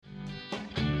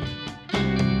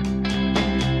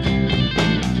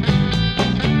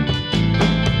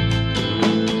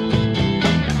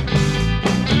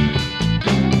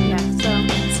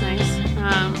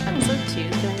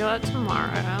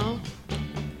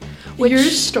Your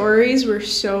stories were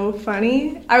so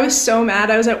funny. I was so mad.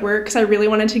 I was at work because I really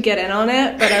wanted to get in on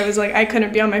it, but I was like, I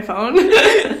couldn't be on my phone.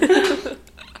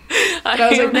 I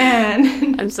was like,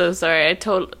 man. I'm so sorry. I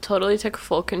totally took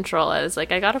full control. I was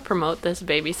like, I gotta promote this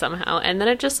baby somehow. And then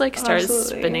it just like started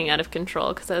spinning out of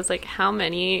control because I was like, how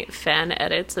many fan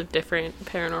edits of different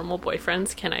paranormal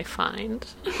boyfriends can I find?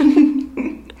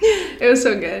 It was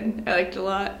so good. I liked it a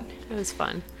lot. It was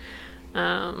fun.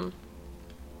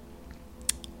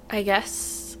 I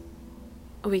guess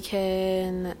we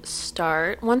can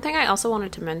start. One thing I also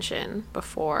wanted to mention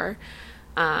before,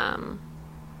 and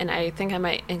I think I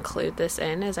might include this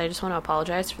in, is I just want to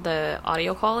apologize for the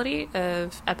audio quality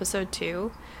of episode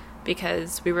 2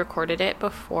 because we recorded it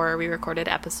before we recorded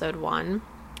episode 1.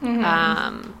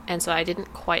 Mm-hmm. And so I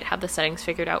didn't quite have the settings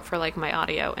figured out for like my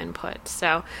audio input.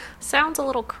 So sounds a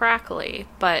little crackly,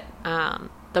 but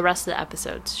the rest of the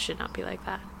episodes should not be like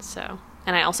that. So,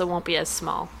 and I also won't be as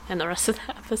small in the rest of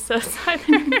the episodes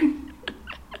either.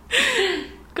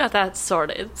 Got that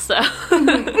sorted, so.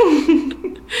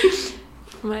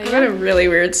 I got a really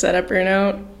weird setup right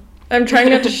now. I'm trying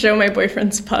not to show my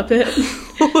boyfriend's puppet.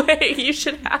 Wait, you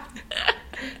should have.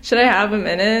 Should I have him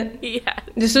in it? Yeah.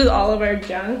 Just with all of our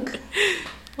junk.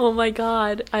 Oh my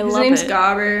god, I love it. His name's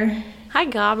Gobber. Hi,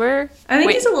 Gobber. I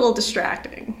think he's a little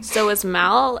distracting. So is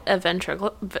Mal a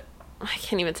I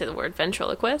can't even say the word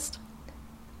ventriloquist?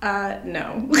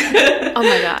 No. Oh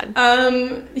my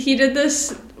god. He did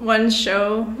this one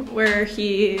show where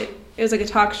it was like a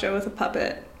talk show with a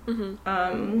puppet.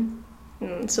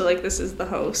 Mm-hmm. So like this is the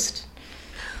host.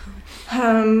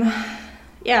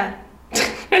 Yeah.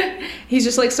 He's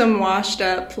just like some washed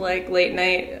up like late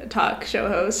night talk show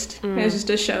host. It was just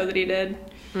a show that he did.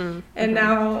 And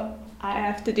now I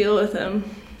have to deal with him.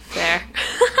 Fair.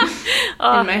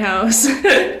 In my house.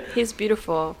 He's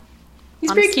beautiful.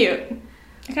 He's pretty cute.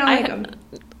 I kind of like him.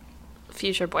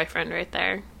 Future boyfriend right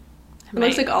there. It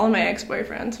looks like all of my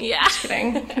ex-boyfriends. Yeah. Just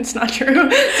kidding. It's not true.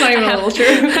 It's not even a little true.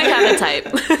 I have a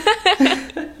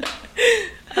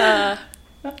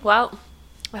type. Well,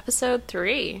 episode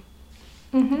 3.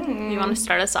 Mm-hmm. You want to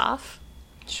start us off?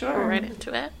 Sure. Go right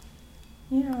into it.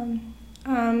 Yeah.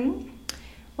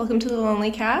 Welcome to the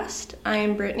Lonely Cast.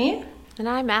 I'm Brittany. And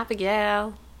I'm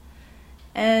Abigail.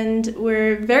 And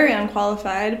we're very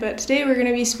unqualified, but today we're going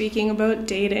to be speaking about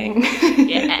dating.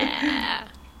 Yeah.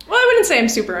 Well, I wouldn't say I'm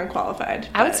super unqualified.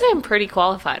 I would say I'm pretty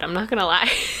qualified. I'm not going to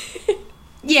lie.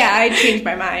 Yeah, I changed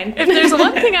my mind. If there's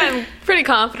one thing I'm pretty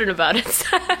confident about, it's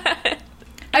that.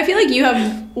 I feel like you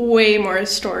have way more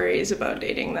stories about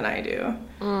dating than I do.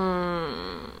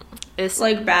 It's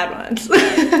like bad ones.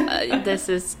 This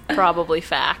is probably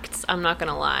facts. I'm not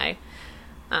going to lie.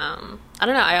 I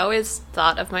don't know. I always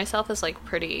thought of myself as like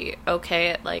pretty okay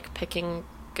at like picking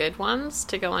good ones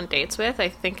to go on dates with. I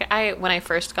think when I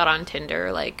first got on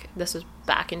Tinder, like this was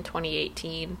back in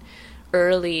 2018,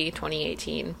 early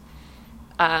 2018,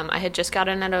 I had just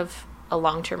gotten out of a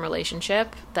long-term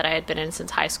relationship that I had been in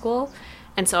since high school,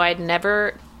 and so I'd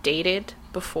never dated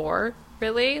before,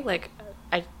 really. Like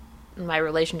my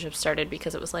relationship started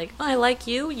because it was like, oh, I like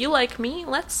you, you like me,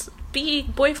 let's be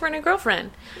boyfriend and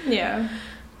girlfriend. Yeah.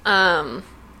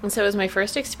 And so it was my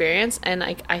first experience, and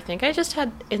I think I just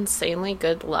had insanely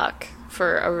good luck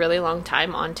for a really long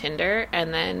time on Tinder,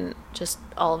 and then just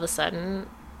all of a sudden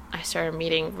I started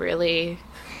meeting really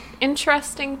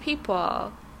interesting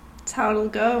people. That's how it'll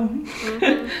go.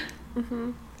 Mm-hmm.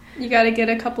 Mm-hmm. You gotta get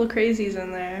a couple of crazies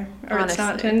in there, or honestly, it's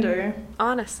not Tinder.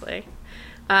 Honestly.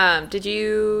 Did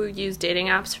you use dating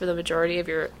apps for the majority of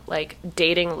your, like,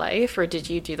 dating life, or did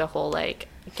you do the whole, like,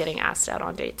 getting asked out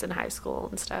on dates in high school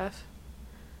and stuff?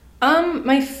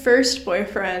 My first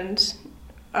boyfriend,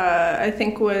 I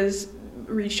think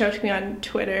reached out to me on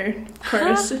Twitter. Of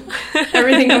course,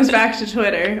 everything comes back to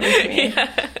Twitter with me.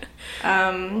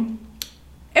 Yeah.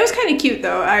 It was kind of cute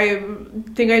though. I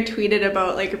think I tweeted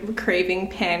about like craving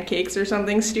pancakes or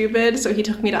something stupid, so he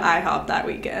took me to IHOP that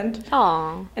weekend.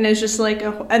 Aww. And it was just like,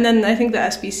 and then I think the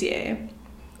SPCA.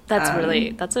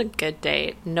 That's a good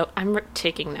date. No, I'm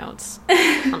taking notes,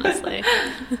 honestly.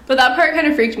 But that part kind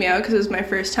of freaked me out because it was my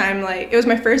first time, like, it was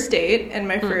my first date and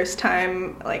my first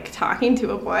time, like, talking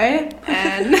to a boy.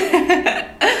 And,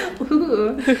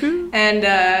 and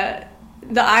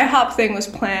the IHOP thing was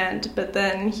planned, but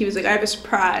then he was like, I have a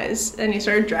surprise. And he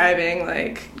started driving,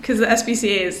 like, because the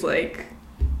SPCA is, like,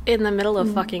 in the middle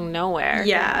of fucking nowhere.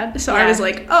 Yeah. So I was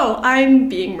like, oh, I'm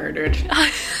being murdered.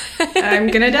 I'm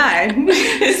gonna die.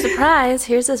 Surprise,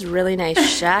 here's this really nice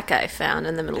shack I found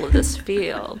in the middle of this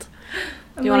field.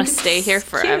 Do you want to stay here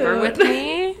forever with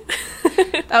me?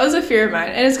 That was a fear of mine.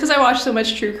 And it's because I watch so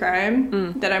much true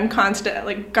crime that I'm constant,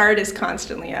 like, guard is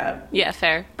constantly up. Yeah,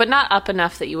 fair. But not up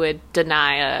enough that you would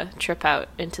deny a trip out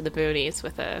into the boonies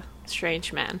with a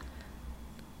strange man.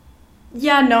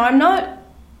 Yeah, no, I'm not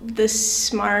the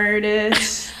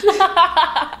smartest.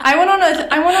 I went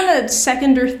on a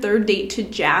second or third date to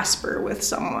Jasper with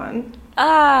someone.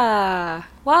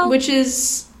 Well, Which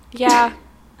is... yeah,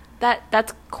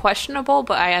 that's questionable,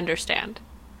 but I understand.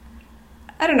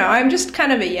 I don't know, I'm just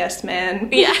kind of a yes man.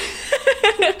 Yeah.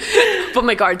 But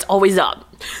my guard's always up.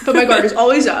 But my guard is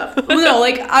always up. No,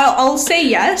 like, I'll say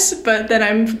yes, but then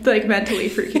I'm, like, mentally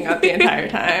freaking out the entire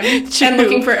time. And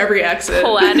looking for every exit.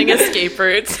 Planning escape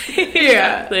routes.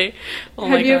 Exactly. Yeah. Oh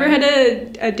Have you ever had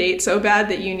a date so bad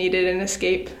that you needed an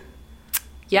escape?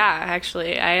 Yeah,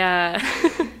 actually. Oh,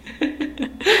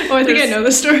 I think I know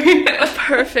the story. A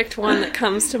perfect one that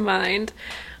comes to mind.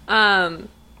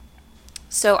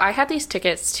 So I had these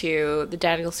tickets to the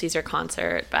Daniel Caesar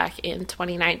concert back in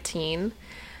 2019.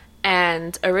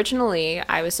 And originally,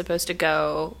 I was supposed to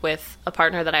go with a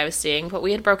partner that I was seeing, but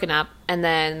we had broken up. And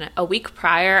then a week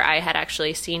prior, I had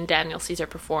actually seen Daniel Caesar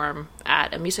perform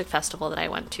at a music festival that I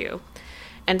went to.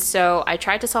 And so I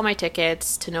tried to sell my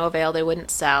tickets, to no avail. They wouldn't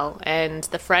sell. And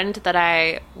the friend that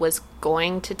I was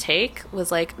going to take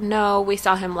was like, no, we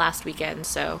saw him last weekend,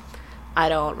 so I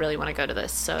don't really want to go to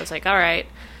this. So I was like, all right.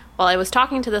 Well, I was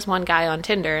talking to this one guy on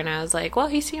Tinder, and I was like, well,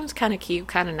 he seems kind of cute,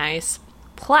 kind of nice.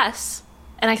 Plus...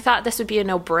 and I thought this would be a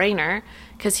no-brainer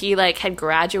because he, like, had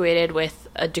graduated with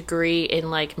a degree in,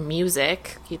 like,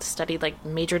 music. He'd studied, like,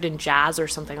 majored in jazz or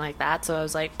something like that. So I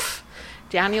was like,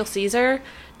 Daniel Caesar,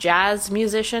 jazz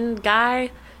musician guy?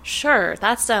 Sure,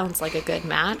 that sounds like a good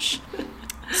match.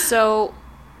 So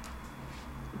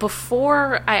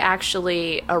before I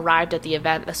actually arrived at the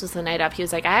event, this was the night up, he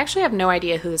was like, I actually have no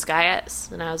idea who this guy is.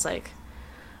 And I was like...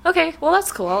 okay, well,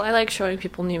 that's cool. I like showing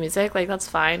people new music. Like, that's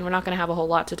fine. We're not going to have a whole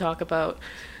lot to talk about,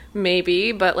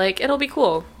 maybe, but, like, it'll be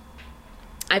cool.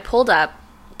 I pulled up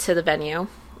to the venue,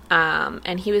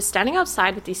 and he was standing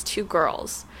outside with these two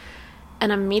girls.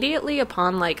 And immediately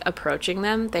upon, like, approaching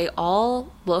them, they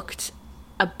all looked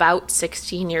about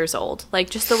 16 years old. Like,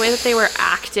 just the way that they were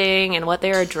acting and what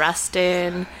they were dressed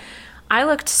in. I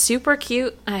looked super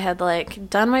cute. I had, like,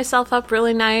 done myself up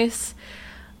really nice.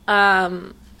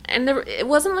 And it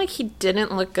wasn't like he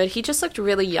didn't look good. He just looked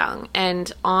really young.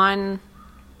 And on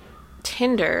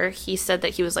Tinder, he said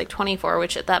that he was like 24,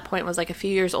 which at that point was like a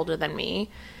few years older than me.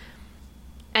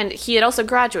 And he had also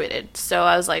graduated. So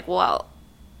I was like, well,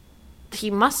 he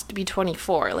must be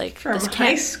 24. Like, from this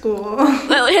high school.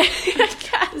 I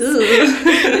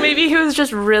guess. Maybe he was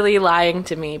just really lying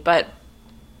to me. But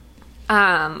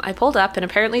I pulled up, and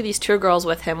apparently these two girls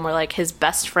with him were like his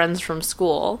best friends from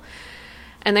school.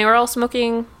 And they were all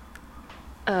smoking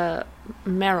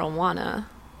marijuana.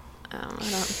 I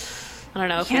don't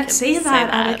know if you can't we can say that,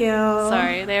 Abigail.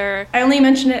 Sorry, they're... I only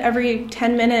mention it every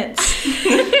 10 minutes.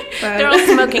 They're all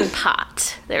smoking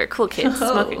pot. They were cool kids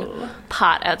smoking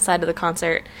pot outside of the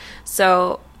concert.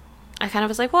 So I kind of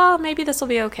was like, well, maybe this will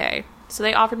be okay. So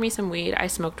they offered me some weed. I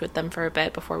smoked with them for a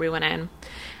bit before we went in.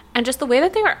 And just the way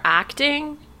that they were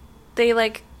acting, they,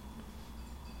 like...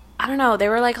 I don't know, they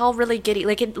were, like, all really giddy.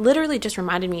 Like, it literally just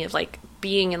reminded me of, like,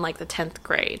 being in, like, the 10th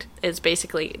grade is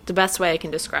basically the best way I can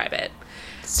describe it.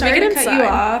 Sorry to cut you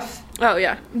off. Oh,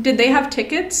 yeah. Did they have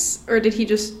tickets, or did he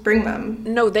just bring them?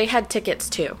 No, they had tickets,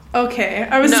 too. Okay.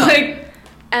 I was like,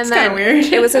 and it's kind of weird.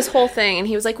 It was this whole thing, and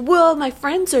he was like, well, my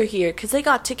friends are here, because they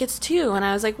got tickets, too. And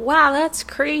I was like, wow, that's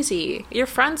crazy. Your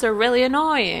friends are really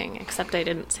annoying. Except I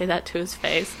didn't say that to his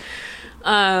face.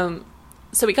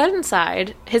 So we got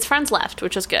inside. His friends left,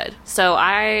 which was good. So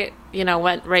I,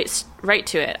 went right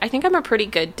to it. I think I'm a pretty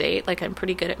good date. Like, I'm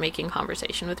pretty good at making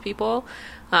conversation with people,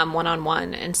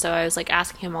 one-on-one. And so I was, like,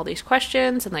 asking him all these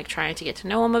questions and, like, trying to get to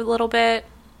know him a little bit.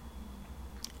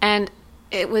 And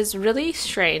it was really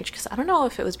strange because I don't know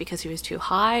if it was because he was too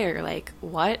high or, like,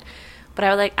 what. But I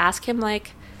would, like, ask him,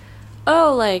 like,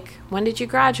 oh, like, when did you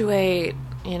graduate?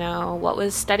 What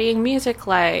was studying music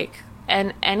like?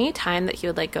 And any time that he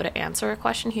would, like, go to answer a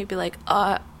question, he'd be like,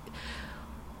 and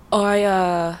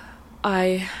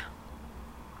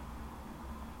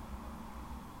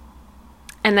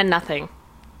then nothing.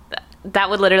 That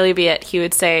would literally be it. He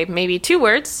would say maybe 2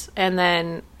 words and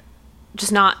then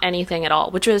just not anything at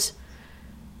all, which was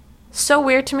so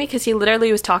weird to me because he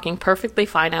literally was talking perfectly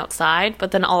fine outside,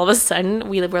 but then all of a sudden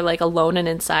we were, like, alone and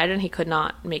inside and he could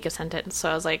not make a sentence. So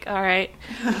I was like, all right,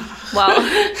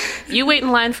 well, you wait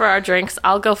in line for our drinks.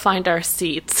 I'll go find our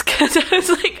seats. Because I was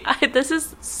like, this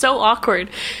is so awkward.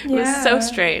 It was so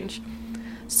strange.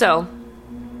 So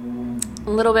a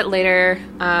little bit later,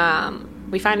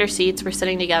 We find our seats. We're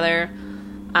sitting together.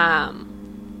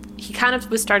 He kind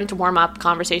of was starting to warm up.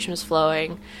 Conversation was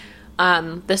flowing.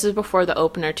 This is before the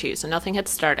opener too, so nothing had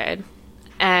started.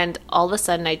 And all of a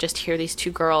sudden, I just hear these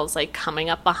two girls, like, coming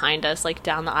up behind us, like,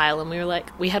 down the aisle. And we were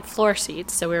like, we had floor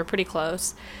seats, so we were pretty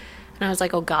close. And I was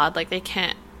like, oh, God, like, they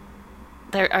can't.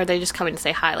 Are they just coming to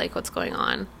say hi? Like, what's going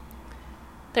on?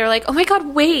 They were like, oh, my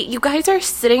God, wait. You guys are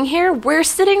sitting here? We're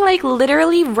sitting, like,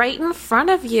 literally right in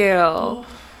front of you. Oh.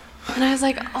 And I was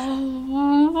like,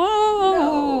 oh.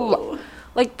 No.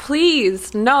 Like,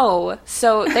 please, no.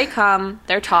 So they come.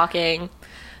 They're talking.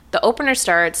 The opener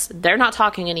starts. They're not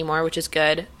talking anymore, which is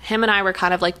good. Him and I were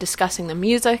kind of, like, discussing the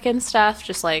music and stuff.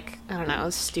 Just, like, I don't know,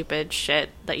 stupid shit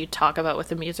that you talk about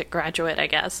with a music graduate, I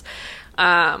guess.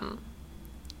 And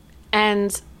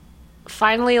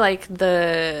finally, like,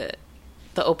 the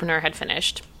opener had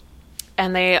finished.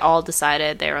 And they all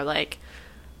decided, they were like,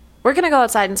 we're going to go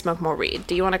outside and smoke more weed.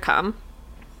 Do you want to come?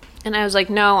 And I was like,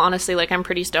 no, honestly, like, I'm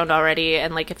pretty stoned already.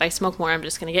 And, like, if I smoke more, I'm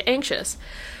just going to get anxious.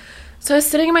 So I was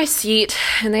sitting in my seat,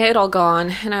 and they had all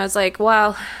gone, and I was like,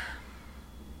 well,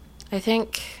 I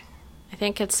think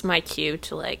it's my cue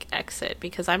to, like, exit,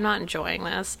 because I'm not enjoying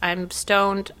this. I'm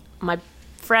stoned. My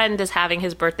friend is having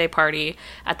his birthday party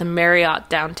at the Marriott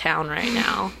downtown right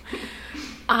now.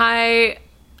 I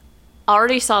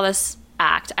already saw this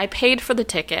act. I paid for the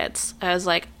tickets. I was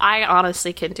like, I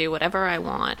honestly can do whatever I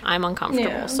want. I'm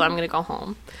uncomfortable, so I'm going to go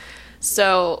home.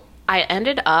 So I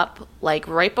ended up, like,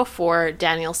 right before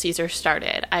Daniel Caesar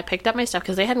started, I picked up my stuff,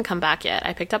 because they hadn't come back yet.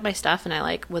 I picked up my stuff, and I,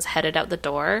 like, was headed out the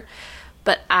door.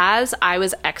 But as I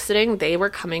was exiting, they were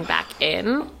coming back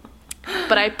in.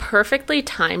 But I perfectly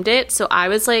timed it, so I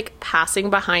was, like, passing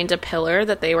behind a pillar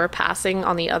that they were passing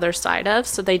on the other side of,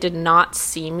 so they did not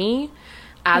see me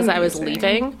as I was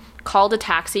leaving. Called a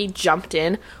taxi, jumped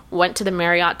in, went to the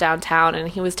Marriott downtown, and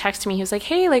he was texting me. He was like,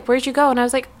 hey, like, where'd you go? And I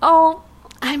was like, oh,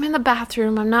 I'm in the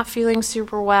bathroom. I'm not feeling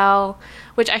super well,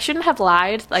 which I shouldn't have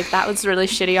lied. Like, that was really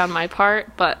shitty on my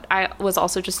part, but I was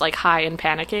also just, like, high and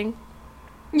panicking.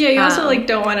 Yeah, you also, like,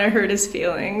 don't want to hurt his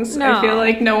feelings. No. I feel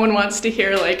like no one wants to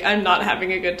hear, like, I'm not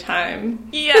having a good time.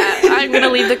 Yeah, I'm going to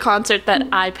leave the concert that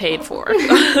I paid for.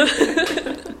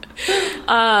 And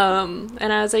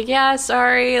I was like, yeah,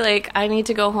 sorry, like, I need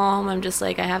to go home. I'm just,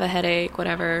 like, I have a headache,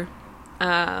 whatever.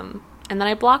 And then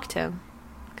I blocked him.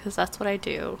 Because that's what I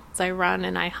do, is I run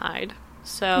and I hide.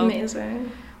 So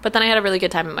amazing. But then I had a really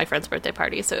good time at my friend's birthday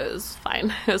party, so it was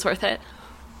fine. It was worth it.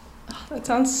 Oh, that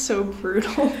sounds so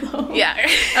brutal, though. Yeah.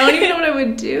 I don't even know what I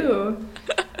would do.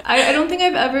 I don't think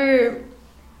I've ever...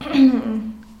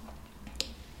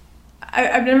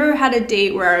 I've never had a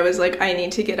date where I was like, I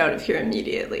need to get out of here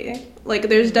immediately. Like,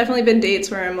 there's definitely been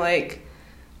dates where I'm like,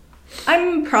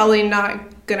 I'm probably not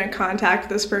gonna contact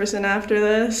this person after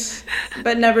this,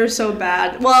 but never so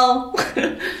bad. Well,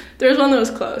 there was one that was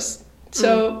close.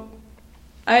 So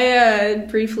I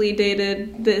briefly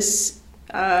dated this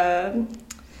drummer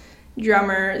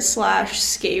 /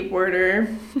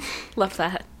 skateboarder. Love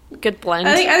that. Good blend.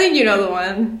 I think you know the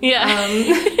one. Yeah.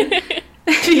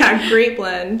 Yeah, great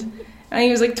blend. I think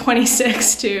he was like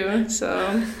 26 too,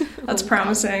 so that's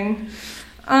promising.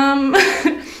 But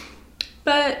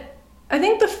I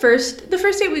think the first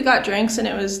date we got drinks and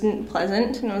it was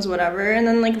pleasant and it was whatever. And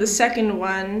then like the second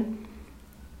one,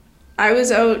 I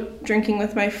was out drinking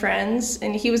with my friends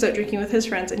and he was out drinking with his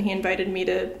friends and he invited me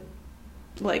to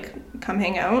like come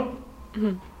hang out.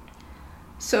 Mm-hmm.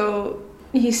 So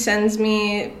he sends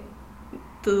me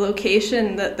the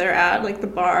location that they're at, like the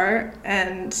bar,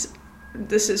 and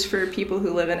this is for people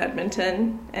who live in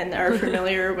Edmonton and are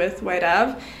familiar with White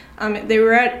Ave. They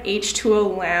were at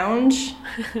H2O Lounge,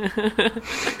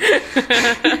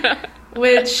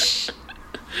 which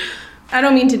I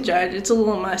don't mean to judge. It's a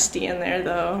little musty in there,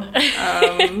 though.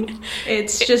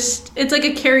 It's like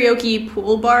a karaoke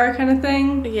pool bar kind of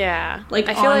thing. Yeah. Like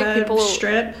I feel on like a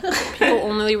strip. People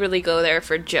only really go there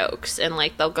for jokes, and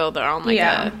like they'll go there on like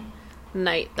a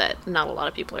night that not a lot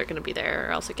of people are going to be there,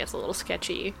 or else it gets a little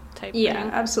sketchy type thing. Yeah,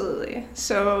 absolutely.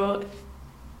 So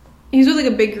he's with like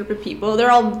a big group of people. They're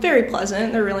all very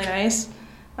pleasant. They're really nice.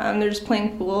 They're just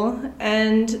playing pool,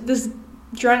 and this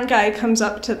drunk guy comes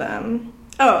up to them.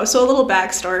 Oh, so a little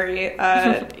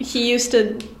backstory. He used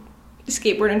to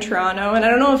skateboard in Toronto, and I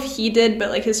don't know if he did, but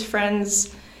like his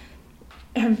friends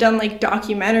have done like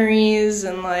documentaries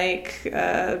and like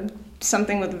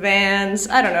something with Vans.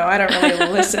 I don't know. I don't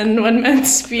really listen when men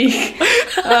speak.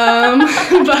 But I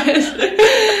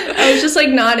was just like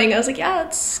nodding. I was like, yeah,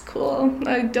 that's cool.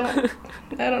 I don't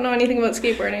know anything about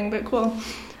skateboarding, but cool.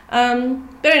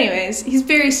 But anyways, he's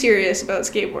very serious about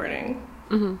skateboarding.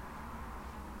 Mm-hmm.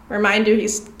 Reminder,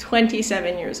 he's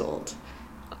 27 years old.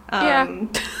 Yeah.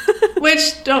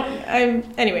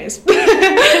 Anyways,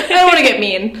 I don't want to get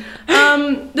mean.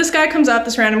 This guy comes up,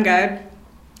 this random guy,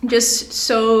 just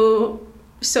so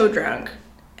drunk,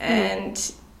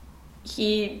 and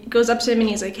he goes up to him and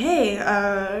he's like,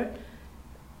 hey,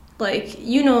 like,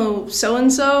 you know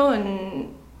so-and-so,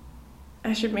 and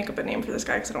I should make up a name for this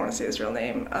guy because I don't want to say his real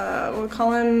name. We'll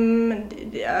call him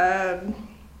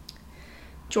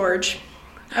George.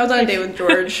 I was on a date with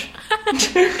George.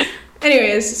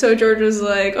 Anyways, so George was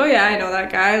like, oh yeah, I know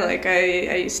that guy. Like,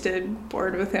 I used to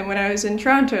board with him when I was in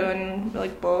Toronto, and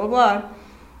like, blah, blah, blah.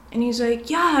 And he's like,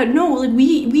 yeah, no, like, we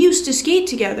used to skate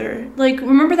together. Like,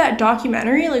 remember that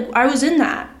documentary? Like, I was in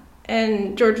that.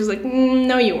 And George was like,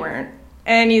 no, you weren't.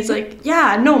 And he's like,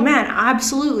 yeah, no, man,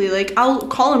 absolutely. Like, I'll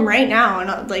call him right now.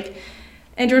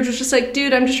 And George was just like,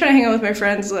 dude, I'm just trying to hang out with my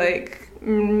friends. Like,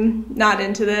 not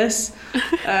into this.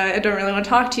 I don't really want to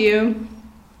talk to you.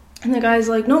 And the guy's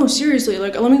like, no, seriously,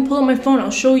 like, let me pull up my phone, I'll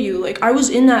show you. Like, I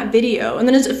was in that video. And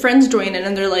then his friends join in,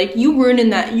 and they're like, you weren't in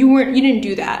that. You didn't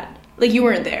do that. Like, you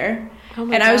weren't there. Oh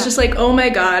my God. I was just like, oh my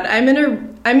God, I'm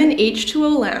in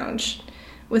H2O Lounge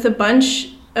with a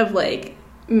bunch of, like,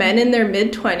 men in their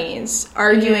mid-20s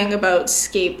arguing about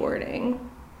skateboarding.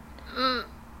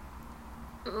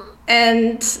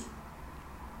 And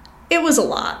it was a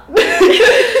lot.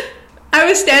 I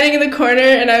was standing in the corner,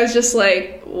 and I was just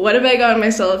like, what have I gotten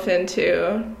myself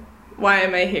into? Why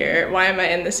am I here? Why am I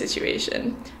in this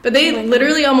situation? But they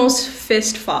literally almost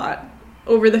fist fought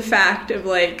over the fact of,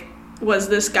 like, was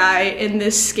this guy in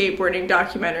this skateboarding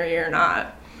documentary or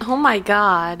not? Oh my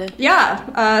God.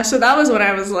 Yeah. So that was when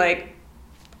I was like,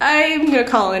 I'm going to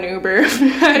call an Uber.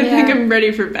 I think I'm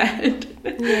ready for bed.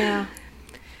 Yeah.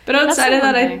 But outside of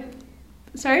that,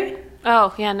 Sorry?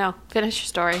 Oh, yeah, no. Finish your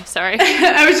story. Sorry.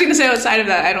 I was going to say outside of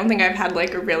that, I don't think I've had,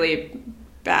 like, a really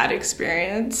bad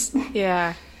experience.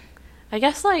 Yeah. I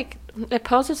guess, like, it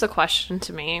poses a question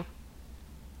to me.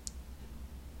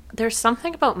 There's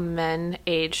something about men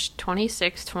aged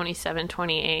 26, 27,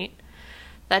 28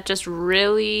 that just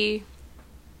really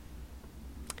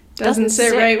doesn't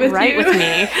sit right with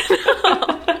me.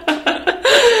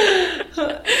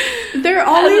 They're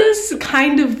always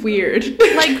kind of weird.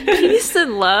 Like, peace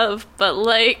and love, but,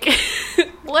 like,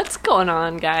 what's going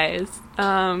on, guys?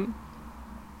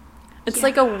 It's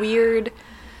like a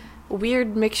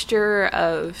weird mixture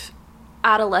of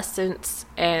adolescence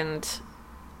and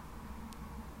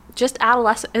just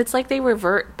adolescent. It's like they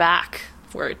revert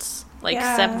backwards, like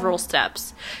several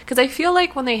steps. Because I feel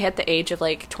like when they hit the age of,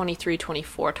 like, 23,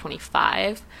 24,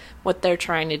 25, what they're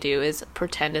trying to do is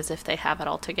pretend as if they have it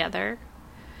all together.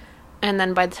 And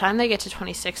then by the time they get to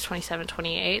 26, 27,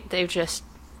 28, they've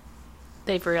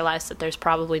realized that there's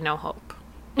probably no hope.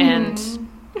 And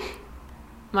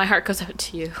my heart goes out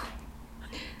to you.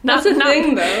 That's the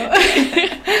thing, though.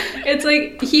 It's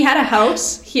like, he had a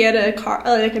house, he had a car,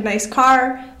 like a nice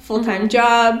car, full-time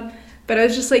job, but I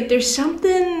was just like, there's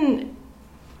something,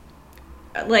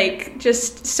 like,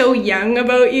 just so young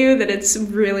about you that it's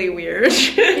really weird.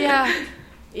 Yeah.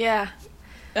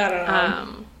 I don't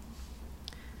know.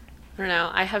 I don't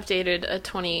know. I have dated a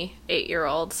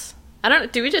 28-year-old.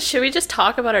 Should we just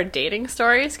talk about our dating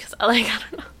stories? Because, like, I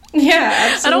don't know. Yeah,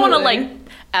 absolutely. I don't want to, like,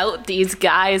 out these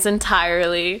guys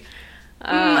entirely.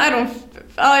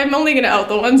 I'm only going to out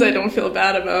the ones I don't feel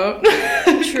bad about.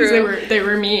 True. They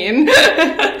were mean.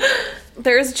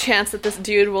 There is a chance that this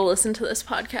dude will listen to this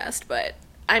podcast, but,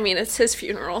 I mean, it's his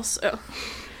funeral, so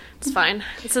it's fine.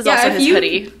 This is also his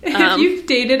hoodie. If you've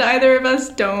dated either of us,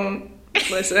 don't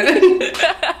listen.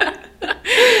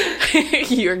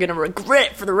 You're gonna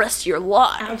regret it for the rest of your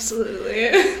life. Absolutely.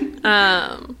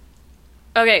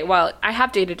 Okay, well, I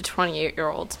have dated a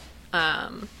 28-year-old. I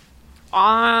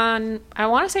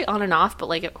want to say on and off, but,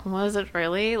 like, it wasn't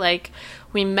really. Like,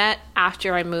 we met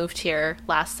after I moved here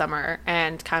last summer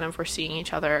and kind of were seeing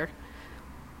each other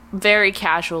very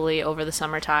casually over the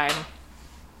summertime.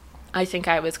 I think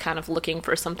I was kind of looking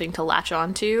for something to latch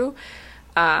onto.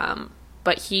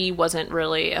 But he wasn't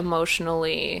really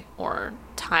emotionally or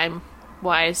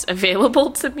time-wise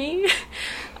available to me.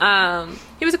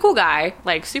 He was a cool guy,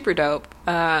 like, super dope.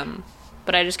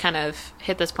 But I just kind of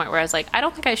hit this point where I was like, I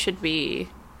don't think I should be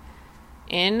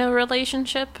in a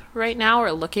relationship right now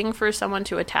or looking for someone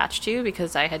to attach to,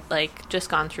 because I had, like, just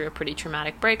gone through a pretty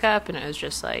traumatic breakup, and it was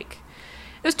just, like,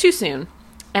 it was too soon.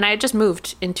 And I had just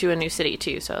moved into a new city,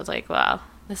 too, so I was like, wow,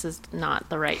 this is not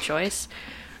the right choice.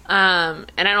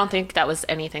 And I don't think that was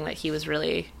anything that he was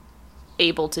really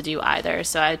able to do either.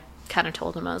 So I kind of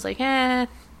told him, I was like, nah,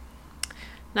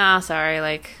 sorry.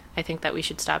 Like, I think that we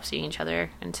should stop seeing each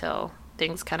other until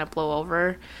things kind of blow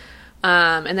over.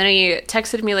 And then he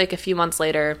texted me, like, a few months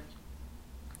later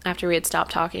after we had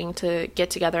stopped talking to get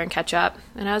together and catch up.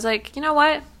 And I was like, you know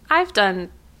what? I've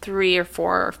done 3 or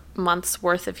 4 months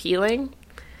worth of healing.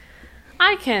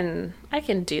 I can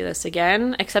do this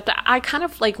again. Except I kind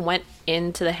of like went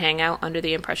into the hangout under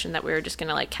the impression that we were just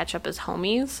gonna like catch up as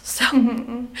homies. So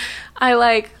I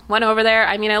like went over there.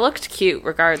 I mean, I looked cute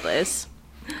regardless.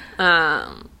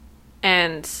 And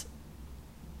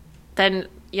then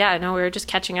yeah, no, we were just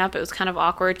catching up. It was kind of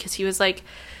awkward because he was like,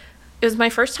 it was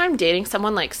my first time dating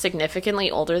someone like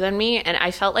significantly older than me, and I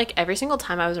felt like every single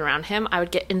time I was around him, I would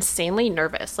get insanely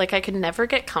nervous. Like I could never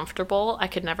get comfortable. I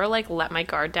could never like let my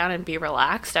guard down and be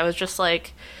relaxed. I was just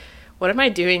like, what am I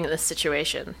doing in this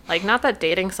situation? Like, not that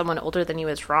dating someone older than you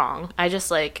is wrong. I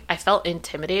just like, I felt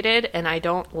intimidated, and I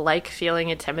don't like feeling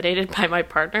intimidated by my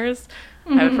partners.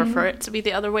 I would prefer it to be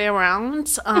the other way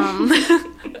around.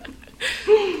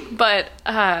 But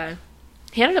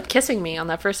he ended up kissing me on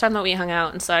that first time that we hung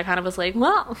out, and so I kind of was like,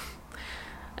 well,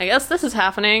 I guess this is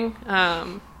happening,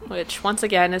 which, once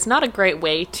again, is not a great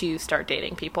way to start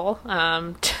dating people.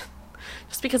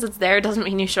 Just because it's there doesn't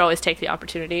mean you should always take the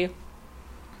opportunity.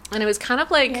 And it was kind of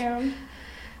like,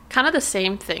 kind of the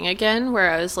same thing again,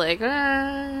 where I was like,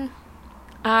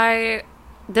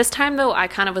 this time, though, I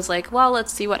kind of was like, well,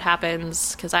 let's see what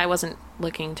happens, because I wasn't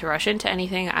looking to rush into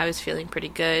anything. I was feeling pretty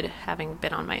good, having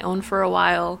been on my own for a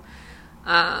while.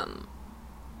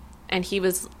 And he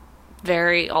was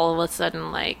very, all of a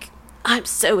sudden, like, I'm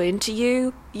so into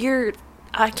you.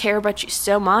 I care about you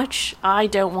so much. I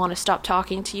don't want to stop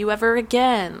talking to you ever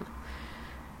again.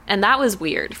 And that was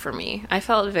weird for me. I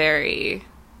felt very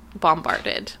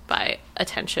bombarded by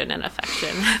attention and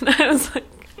affection. I was like,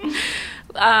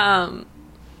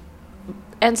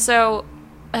 and so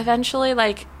eventually,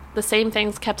 like, the same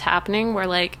things kept happening where,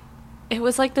 like, it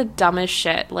was, like, the dumbest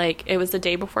shit. Like, it was the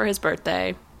day before his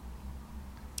birthday.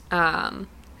 Or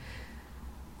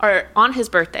on his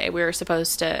birthday, we were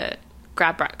supposed to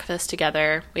grab breakfast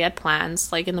together. We had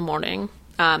plans, like, in the morning,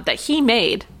 that he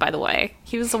made, by the way.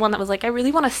 He was the one that was like, I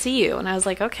really want to see you. And I was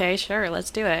like, okay, sure,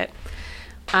 let's do it.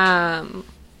 But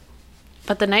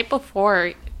the night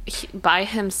before, by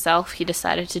himself, he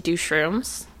decided to do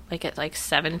shrooms. Like at like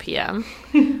 7 p.m.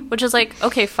 which is like,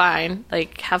 okay, fine.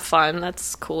 Like, have fun.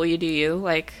 That's cool. You do you.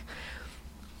 Like,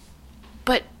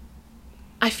 but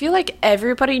I feel like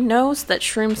everybody knows that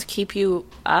shrooms keep you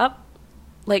up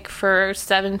like for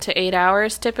 7 to 8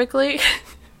 hours typically.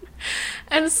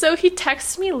 And so he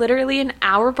texts me literally an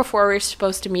hour before we were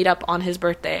supposed to meet up on his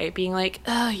birthday, being like,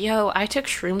 oh, yo, I took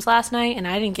shrooms last night and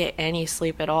I didn't get any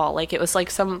sleep at all. Like, it was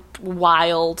like some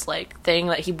wild, like, thing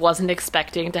that he wasn't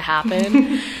expecting to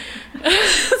happen.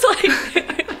 It's like...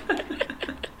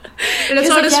 And it's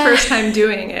not like, his first time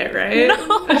doing it, right?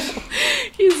 No.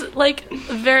 He's, like,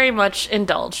 very much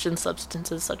indulged in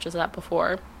substances such as that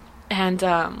before.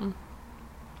 And,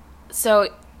 so...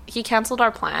 he canceled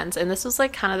our plans, and this was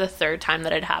like kind of the third time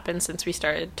that had happened since we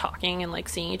started talking and like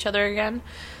seeing each other again.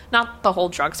 Not the whole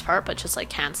drugs part, but just like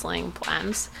canceling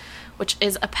plans, which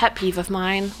is a pet peeve of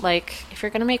mine. Like, if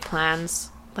you're gonna make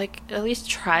plans, like, at least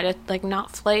try to like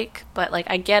not flake. But like,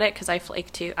 I get it because I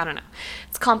flake too. I don't know,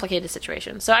 it's a complicated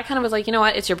situation. So I kind of was like, you know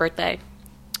what, it's your birthday,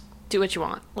 do what you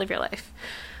want, live your life.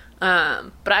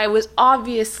 But I was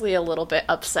obviously a little bit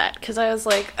upset because I was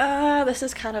like, this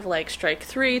is kind of like strike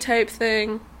 3 type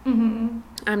thing. Mm-hmm.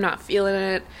 I'm not feeling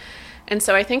it. And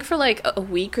so I think for like a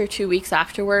week or 2 weeks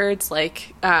afterwards,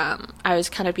 like, I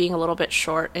was kind of being a little bit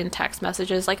short in text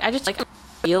messages. Like, I just like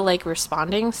feel like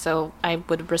responding, so I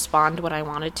would respond when I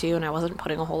wanted to, and I wasn't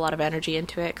putting a whole lot of energy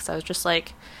into it because I was just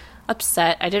like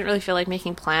upset. I didn't really feel like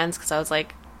making plans because I was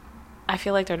like, I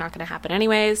feel like they're not going to happen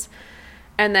anyways.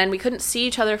 And then we couldn't see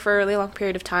each other for a really long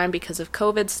period of time because of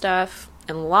COVID stuff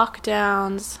and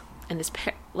lockdowns, and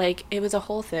like, it was a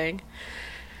whole thing.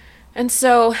 And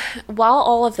so while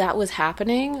all of that was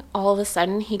happening, all of a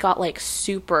sudden he got like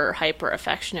super hyper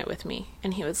affectionate with me.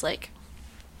 And he was like,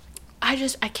 I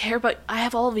care, but I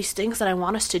have all of these things that I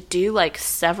want us to do like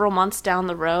several months down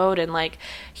the road. And like,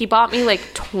 he bought me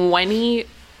like 20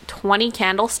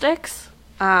 candlesticks,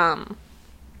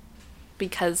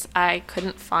 because I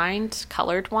couldn't find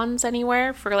colored ones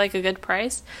anywhere for like a good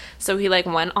price. So he like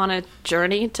went on a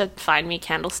journey to find me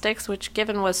candlesticks, which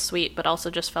given was sweet, but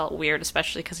also just felt weird,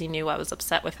 especially because he knew I was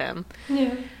upset with him.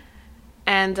 Yeah.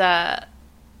 And I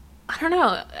don't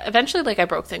know, eventually like I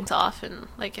broke things off and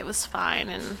like it was fine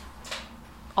and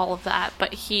all of that.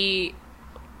 But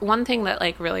one thing that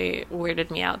like really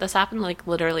weirded me out, this happened like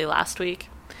literally last week.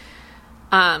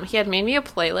 He had made me a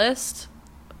playlist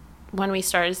when we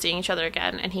started seeing each other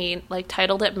again, and he like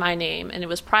titled it my name, and it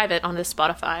was private on his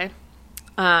Spotify.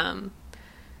 But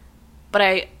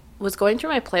I was going through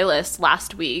my playlist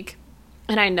last week,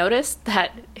 And I noticed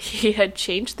that he had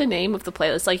changed the name of the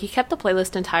playlist. Like, he kept the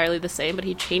playlist entirely the same, but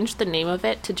he changed the name of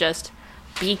it to just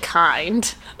Be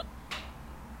Kind.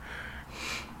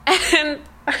 And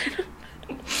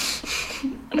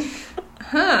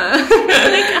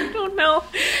I don't know.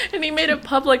 And he made it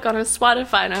public on his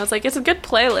Spotify, and I was like, it's a good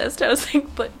playlist. I was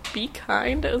like, but be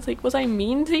kind? I was like, was I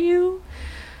mean to you?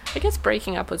 I guess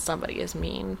breaking up with somebody is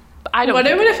mean. But I don't What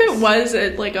if it was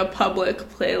a public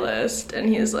playlist, and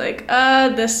he's like,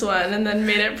 this one, and then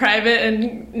made it private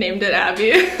and named it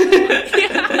Abby?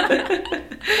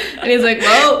 And he's like,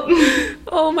 well.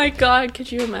 Oh my god,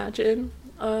 could you imagine?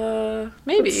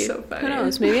 Maybe. That's so funny. Who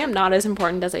knows? Maybe I'm not as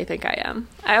important as I think I am.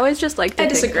 I always just like to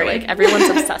think that, like, everyone's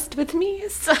obsessed with me,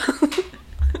 so...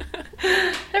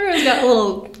 Everyone's got a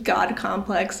little god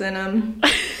complex in them.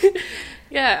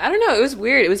 Yeah, I don't know. It was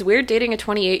weird. It was weird dating a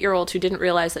 28-year-old who didn't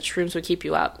realize that shrooms would keep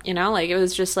you up, you know? Like, it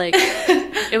was just, like...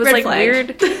 It was, like,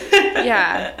 weird.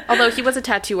 Yeah. Although he was a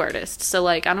tattoo artist, so,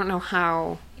 like, I don't know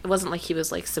how... It wasn't like he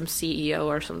was, like, some CEO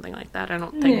or something like that. I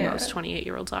don't think most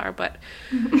 28-year-olds are, but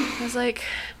I was like...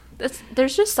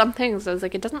 There's just some things I was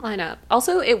like, it doesn't line up.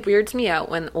 Also, it weirds me out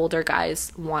when older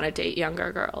guys want to date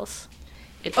younger girls.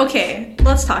 Okay,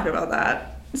 let's talk about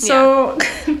that. So,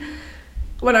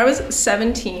 when I was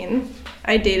 17,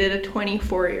 I dated a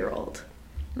 24-year-old.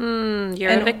 You're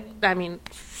a victim. I mean,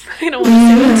 I don't want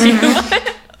to say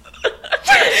that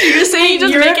to you. You're saying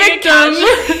you're a victim.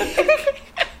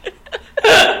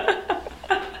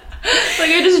 Like,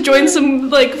 I just joined some,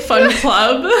 like, fun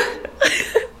club.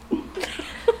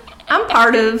 I'm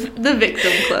part of the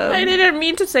victim club. I didn't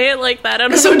mean to say it like that. I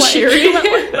don't so know why cheery. It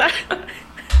came out like that.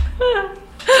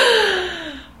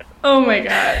 Oh my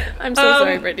god. I'm so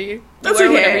sorry, Brittany. That's you are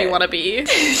okay. whatever you want to be.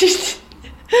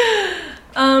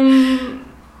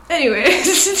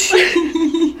 Anyways.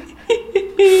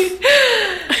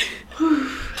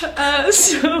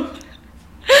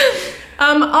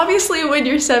 Obviously when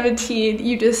you're 17,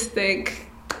 you just think,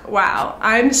 wow,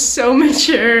 I'm so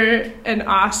mature and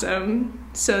awesome.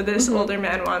 So this older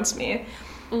man wants me.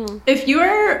 If you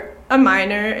are a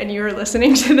minor and you are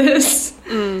listening to this,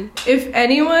 if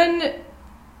anyone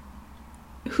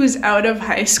who's out of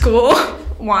high school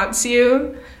wants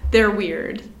you, they're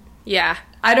weird. Yeah.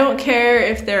 I don't care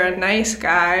if they're a nice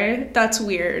guy. That's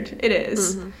weird. It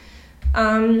is.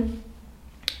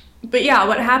 But yeah,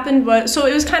 what happened was... So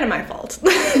it was kind of my fault.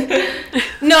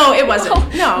 No, it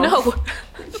wasn't. No.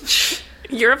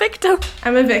 You're a victim.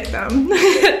 I'm a victim,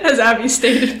 as Abby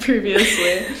stated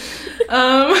previously.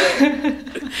 So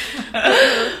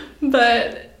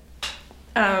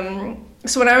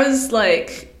when I was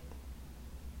like,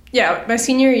 my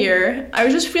senior year, I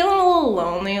was just feeling a little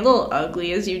lonely, a little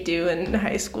ugly, as you do in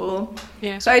high school.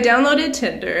 Yeah. So I downloaded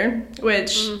Tinder,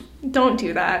 which don't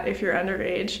do that if you're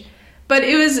underage. But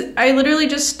I literally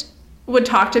just would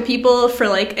talk to people for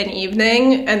like an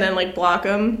evening and then like block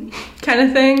them kind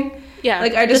of thing. Yeah,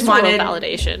 like I just wanted a little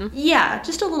validation. Yeah,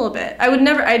 just a little bit. I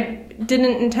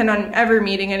didn't intend on ever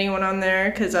meeting anyone on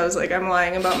there because I was like, I'm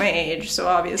lying about my age, so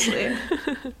obviously.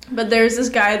 But there's this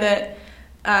guy that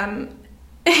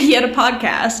he had a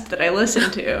podcast that I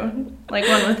listened to, like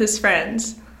one with his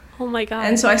friends. Oh my god.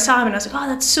 And so I saw him and I was like, oh,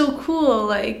 that's so cool.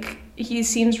 Like, he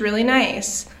seems really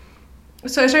nice.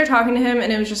 So I started talking to him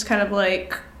and it was just kind of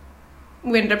like,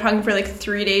 we ended up talking for like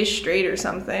 3 days straight or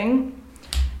something.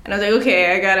 And I was like,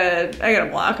 okay, I gotta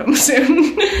block him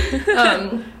soon.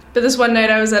 But this one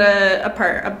night I was at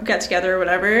a get-together or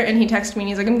whatever, and he texted me and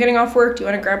he's like, I'm getting off work, do you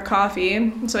want to grab coffee?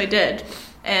 And so I did.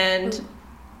 And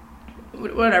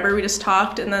whatever, we just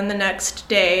talked, and then the next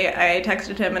day I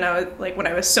texted him, and I was like, when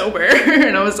I was sober,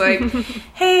 and I was like,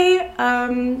 hey,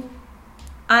 I'm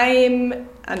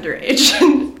underage,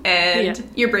 and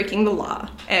you're breaking the law,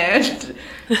 and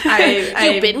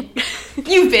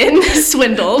You've been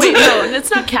swindled. Wait, no,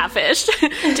 it's not catfish.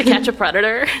 To catch a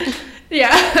predator.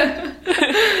 Yeah.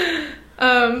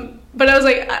 But I was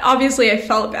like, obviously I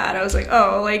felt bad. I was like,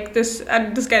 oh, like this guy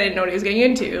didn't know what he was getting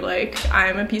into. Like,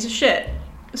 I'm a piece of shit.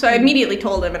 So I immediately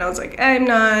told him, and I was like, I'm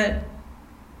not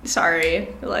sorry.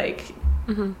 Like,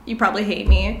 you probably hate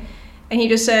me. And he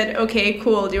just said, okay,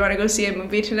 cool, do you want to go see a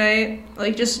movie tonight?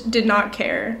 Like, just did not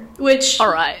care. Which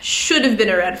should have been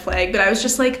a red flag, but I was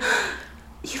just like,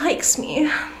 he likes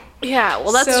me. Yeah,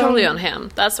 well, that's totally on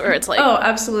him. That's where it's like... Oh,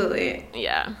 absolutely.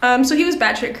 Yeah. So he was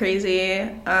batshit crazy,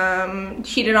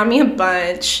 cheated on me a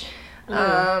bunch.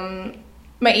 My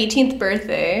 18th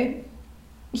birthday,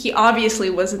 he obviously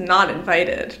was not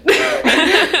invited.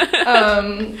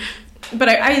 But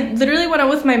I literally went out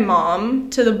with my mom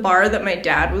to the bar that my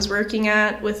dad was working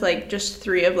at with, like, just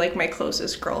 3 of, like, my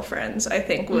closest girlfriends, I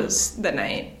think, was the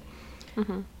night.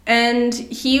 And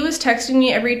he was texting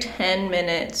me every 10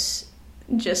 minutes,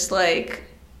 just like,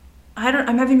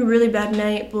 I'm having a really bad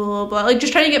night, blah, blah, blah. Like,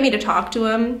 just trying to get me to talk to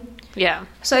him. Yeah.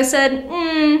 So I said,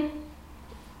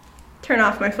 turn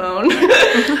off my phone.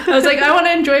 I was like, I want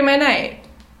to enjoy my night.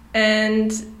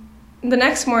 And the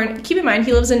next morning, keep in mind,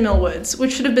 he lives in Millwoods,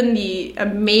 which should have been a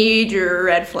major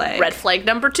red flag. Red flag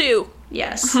number 2.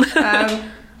 Yes.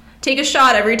 Take a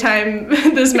shot every time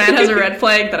this man has a red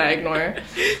flag that I ignore.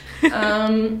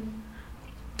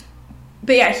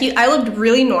 But yeah, I lived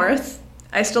really north.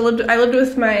 I lived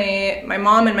with my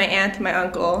mom and my aunt and my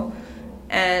uncle,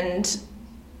 and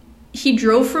he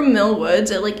drove from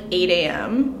Millwoods at like 8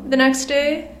 a.m. the next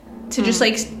day to just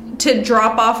like to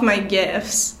drop off my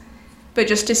gifts, but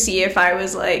just to see if I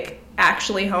was like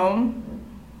actually home.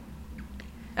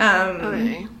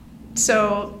 Okay.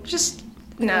 So just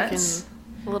nuts.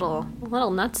 A little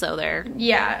nutso there.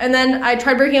 Yeah, and then I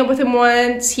tried breaking up with him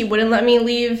once. He wouldn't let me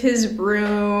leave his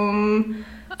room.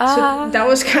 So that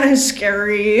was kind of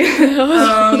scary.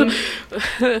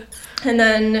 And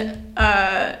then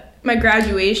my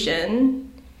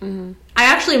graduation, I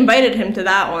actually invited him to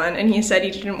that one, and he said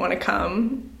he didn't want to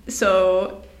come.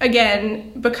 So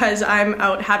again, because I'm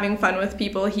out having fun with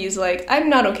people, he's like, I'm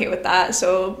not okay with that.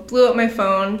 So blew up my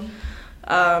phone.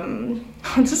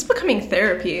 This is becoming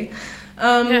therapy.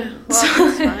 Yeah, well,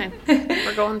 it's fine.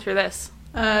 We're going through this.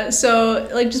 So,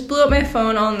 like, just blew up my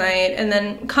phone all night, and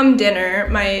then come dinner,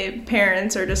 my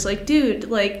parents are just like,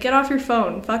 dude, like, get off your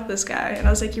phone, fuck this guy. And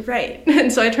I was like, you're right.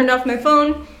 And so I turned off my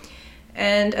phone,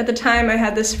 and at the time I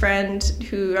had this friend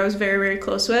who I was very, very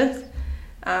close with,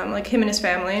 like him and his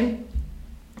family.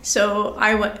 So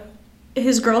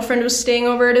his girlfriend was staying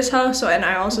over at his house, and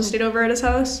I also stayed over at his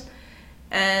house.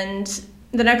 And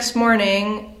the next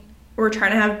morning, we're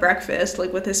trying to have breakfast,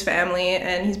 like, with his family,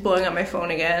 and he's blowing up my phone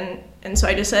again. And so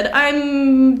I just said,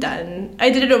 I'm done.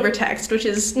 I did it over text, which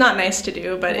is not nice to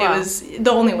do, but It was the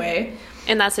only way.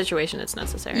 In that situation, it's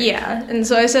necessary. Yeah. And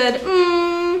so I said,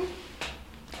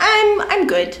 I'm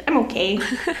good. I'm okay.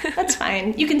 That's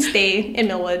fine. You can stay in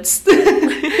Millwoods.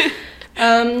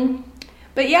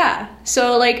 But yeah,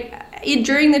 so, like,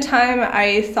 during the time,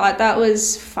 I thought that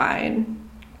was fine.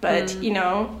 But, you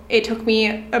know, it took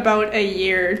me about a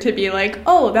year to be like,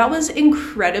 oh, that was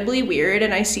incredibly weird,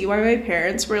 and I see why my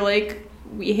parents were like,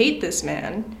 we hate this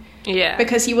man. Yeah.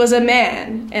 Because he was a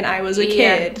man, and I was a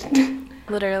kid.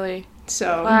 Literally.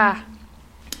 So,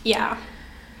 yeah.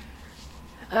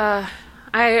 I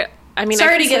mean,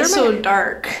 sorry to get so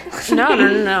dark.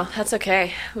 No. That's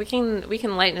okay. We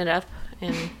can lighten it up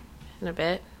in a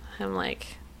bit. I'm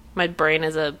like... My brain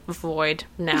is a void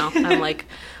now. I'm like,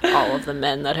 all of the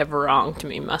men that have wronged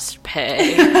me must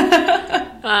pay.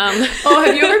 Oh,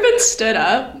 have you ever been stood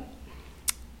up?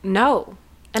 No.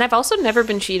 And I've also never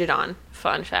been cheated on.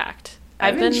 Fun fact.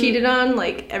 I've been cheated on,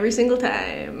 like, every single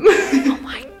time. Oh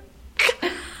my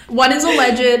God. One is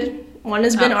alleged. One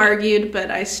has been argued,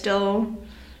 but I still...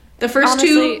 The first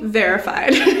two,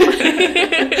 verified.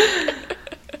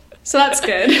 So that's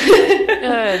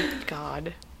good.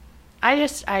 God.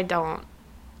 I don't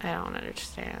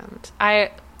understand. I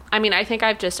mean, I think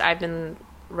I've been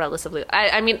relatively,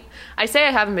 I mean, I say I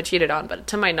haven't been cheated on, but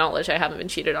to my knowledge, I haven't been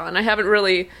cheated on. I haven't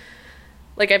really,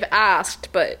 like, I've asked,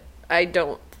 but I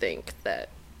don't think that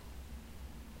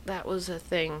was a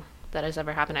thing that has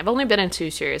ever happened. I've only been in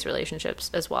 2 serious relationships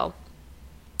as well.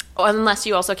 Oh, unless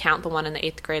you also count the one in the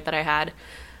 8th grade that I had.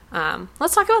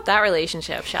 Let's talk about that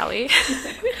relationship, shall we?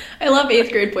 I love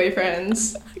 8th grade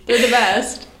boyfriends. They're the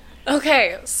best.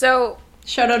 Okay, so...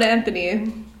 Shout out to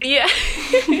Anthony. Yeah.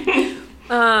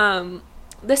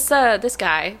 This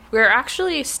guy, we're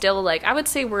actually still, like, I would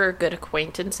say we're good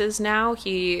acquaintances now.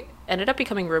 He ended up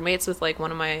becoming roommates with, like, one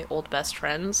of my old best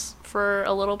friends for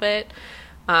a little bit.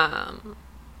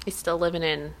 He's still living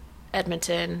in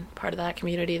Edmonton, part of that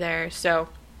community there, so...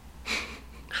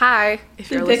 Hi, if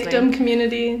you're listening. The victim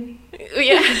community.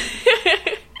 Yeah.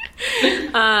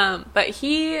 But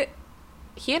he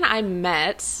and I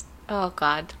met... Oh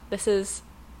God, this is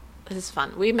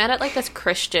fun. We met at, like, this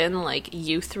Christian, like,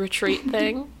 youth retreat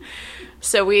thing.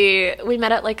 So we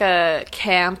met at, like, a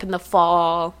camp in the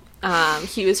fall.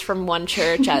 He was from one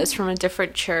church, I was from a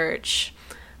different church.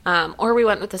 Or we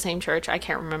went with the same church, I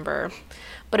can't remember.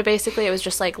 But basically it was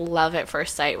just, like, love at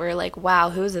first sight. We were like, wow,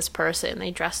 who is this person?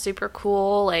 They dress super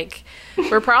cool. Like,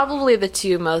 we're probably the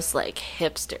 2 most, like,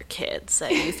 hipster kids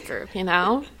at youth group, you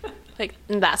know? Like,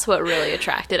 that's what really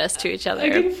attracted us to each other. I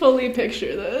can fully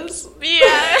picture this.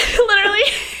 Yeah, literally.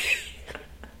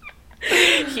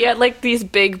 He had, like, these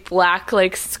big black,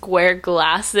 like, square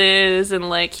glasses, and,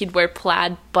 like, he'd wear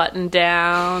plaid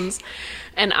button-downs.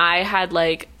 And I had,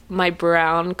 like, my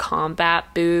brown combat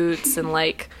boots and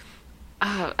like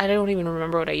I don't even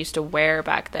remember what I used to wear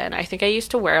back then. I think I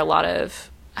used to wear a lot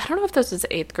of, I don't know if this was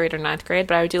 8th grade or 9th grade,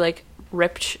 but I would do like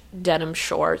ripped denim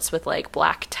shorts with like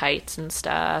black tights and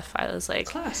stuff. I was like,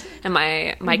 classic. And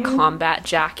my combat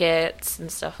jackets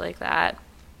and stuff like that.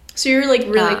 So you're like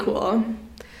really cool.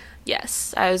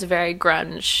 Yes, I was very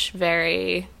grunge,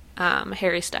 very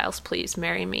Harry Styles, please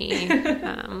marry me,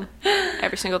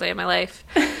 every single day of my life.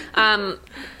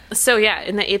 So yeah,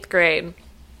 in the 8th grade,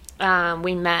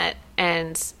 we met,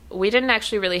 and we didn't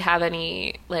actually really have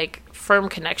any like firm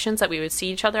connections that we would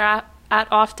see each other at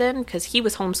often, because he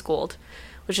was homeschooled,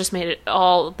 which just made it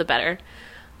all the better.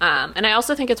 And I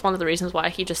also think it's one of the reasons why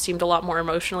he just seemed a lot more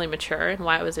emotionally mature and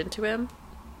why I was into him.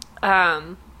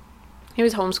 He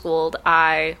was homeschooled.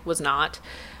 I was not.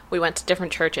 We went to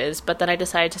different churches, but then I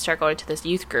decided to start going to this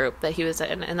youth group that he was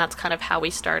in, and that's kind of how we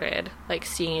started, like,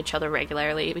 seeing each other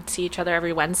regularly. We'd see each other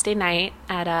every Wednesday night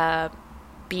at a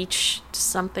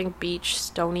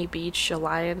Stony Beach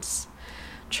Alliance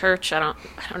Church. I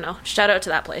don't know. Shout out to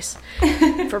that place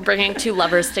for bringing two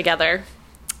lovers together.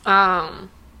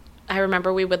 I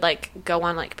remember we would like go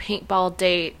on like paintball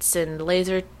dates and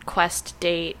laser quest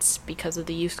dates because of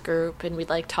the youth group, and we'd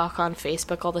like talk on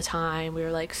Facebook all the time. We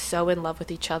were like so in love with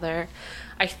each other.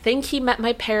 I think he met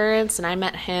my parents and I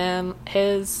met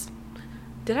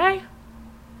did I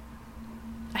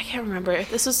can't remember.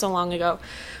 This was so long ago.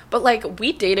 But like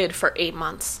we dated for 8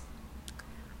 months.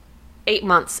 8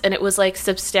 months, and it was like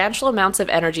substantial amounts of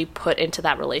energy put into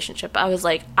that relationship. I was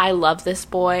like, I love this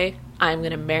boy. I'm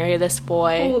gonna marry this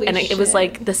boy. Holy and shit. It was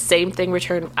like the same thing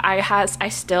returned. I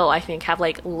still I think have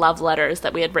like love letters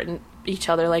that we had written each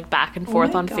other like back and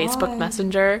forth on God. Facebook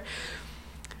Messenger.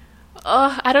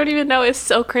 Oh, I don't even know. It's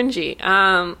so cringy.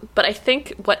 But I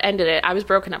think what ended it, I was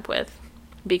broken up with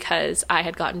because I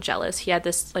had gotten jealous. He had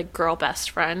this like girl best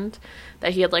friend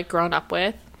that he had like grown up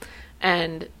with,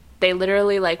 and they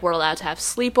literally like were allowed to have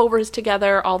sleepovers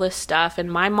together, all this stuff,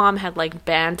 and my mom had like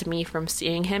banned me from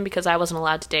seeing him because I wasn't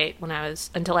allowed to date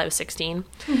until I was 16.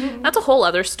 Mm-hmm. That's a whole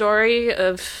other story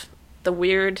of the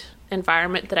weird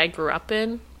environment that I grew up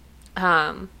in.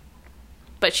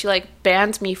 But she like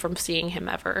banned me from seeing him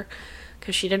ever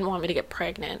because she didn't want me to get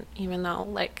pregnant, even though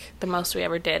like the most we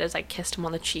ever did is I kissed him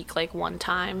on the cheek like one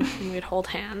time and we'd hold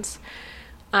hands.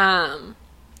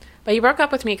 But he broke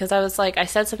up with me because I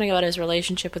said something about his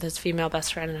relationship with his female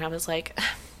best friend, and I was like,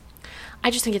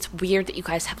 I just think it's weird that you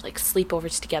guys have like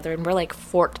sleepovers together and we're like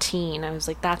 14. I was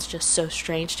like, that's just so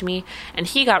strange to me. And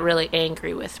he got really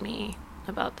angry with me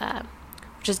about that,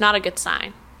 which is not a good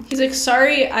sign. He's like,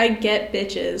 sorry, I get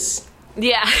bitches.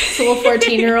 Yeah. The little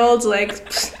 14-year-old's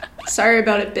like, sorry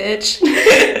about it, bitch.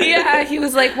 Yeah, he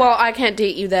was like, well, I can't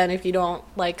date you then if you don't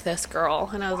like this girl.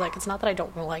 And I was like, it's not that I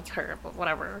don't like her, but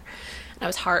whatever. I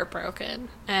was heartbroken,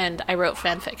 and I wrote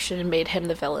fan fiction and made him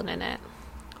the villain in it.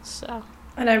 So.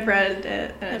 And I've read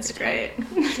it, and it's great.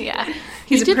 Yeah.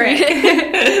 He's a prick.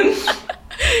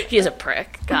 He's a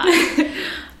prick. God.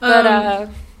 But,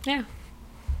 yeah.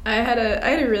 I had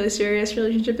a really serious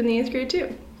relationship in the 8th grade,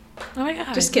 too. Oh my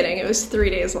God. Just kidding. It was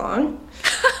 3 days long.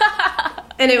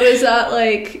 And it was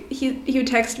like, he would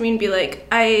text me and be like,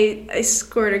 I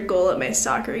scored a goal at my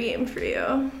soccer game for you.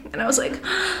 And I was like,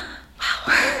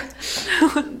 wow.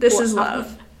 This is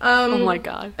love. Oh my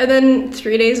God. And then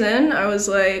 3 days in, I was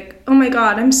like, oh my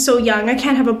God, I'm so young. I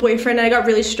can't have a boyfriend. And I got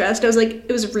really stressed. I was like,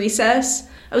 it was recess.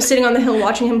 I was sitting on the hill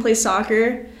watching him play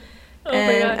soccer. Oh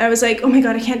and I was like, oh my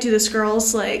God, I can't do this,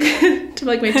 girls. Like, to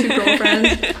like my 2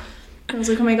 girlfriends. I was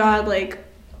like, oh my God, like,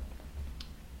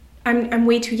 I'm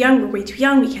way too young. We're way too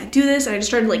young. We can't do this. And I just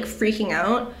started like freaking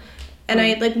out. And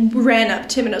I like ran up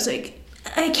to him and I was like,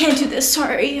 I can't do this,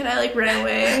 sorry. And I like ran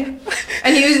away.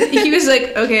 And he was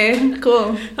like, okay,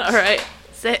 cool. All right,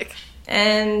 sick.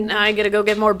 And now I gotta go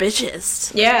get more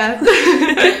bitches. Yeah.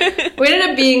 We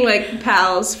ended up being like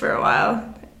pals for a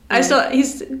while. Mm-hmm.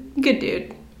 He's a good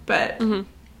dude. But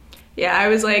yeah, I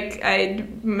was like,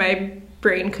 my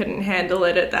brain couldn't handle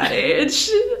it at that age.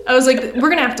 I was like, we're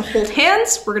gonna have to hold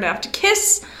hands, we're gonna have to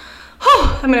kiss.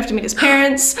 Oh, I'm gonna have to meet his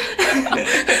parents.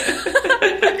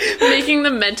 Making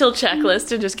the mental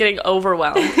checklist and just getting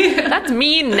overwhelmed. Yeah. That's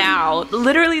me now.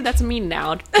 Literally, that's me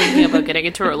now thinking about getting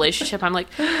into a relationship. I'm like,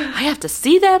 I have to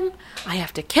see them. I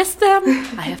have to kiss them.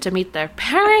 I have to meet their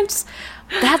parents.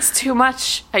 That's too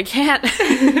much. I can't.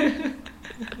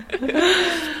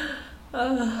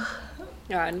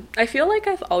 God. I feel like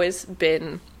I've always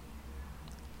been...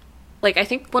 Like, I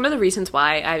think one of the reasons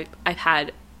why I've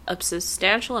had a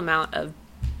substantial amount of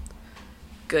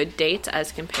good dates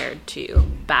as compared to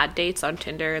bad dates on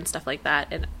Tinder and stuff like that.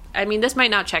 And I mean, this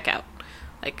might not check out,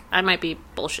 like, I might be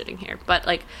bullshitting here, but,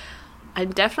 like,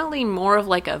 I'm definitely more of,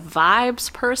 like, a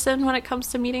vibes person when it comes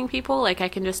to meeting people. Like, I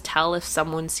can just tell if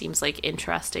someone seems, like,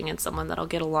 interesting and someone that I'll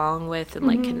get along with and,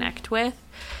 like, connect with.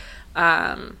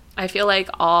 I feel like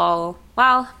not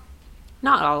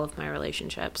all of my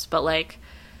relationships, but, like,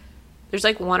 there's,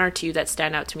 like, one or two that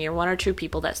stand out to me, or one or two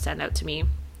people that stand out to me,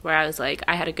 where I was like,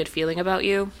 I had a good feeling about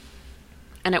you,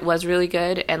 and it was really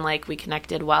good, and, like, we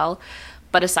connected well.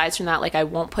 But aside from that, like, I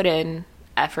won't put in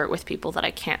effort with people that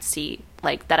I can't see,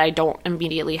 like, that I don't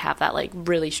immediately have that, like,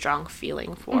 really strong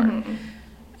feeling for.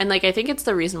 And, like, I think it's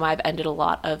the reason why I've ended a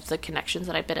lot of the connections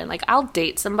that I've been in. Like, I'll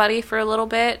date somebody for a little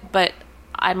bit, but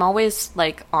I'm always,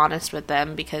 like, honest with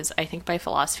them, because I think my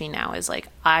philosophy now is, like,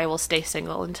 I will stay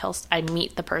single until I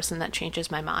meet the person that changes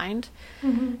my mind.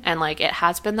 And, like, it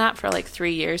has been that for, like,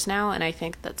 3 years now, and I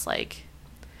think that's, like,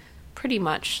 pretty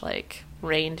much, like,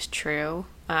 reigned true.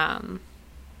 And,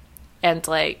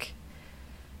 like,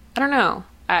 I don't know.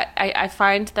 I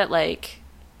find that, like,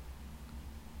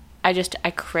 I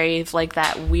crave, like,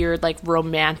 that weird, like,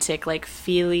 romantic, like,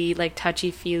 feely, like,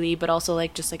 touchy-feely, but also,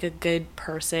 like, just, like, a good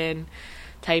person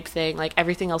type thing. Like,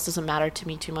 everything else doesn't matter to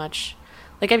me too much.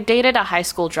 Like, I've dated a high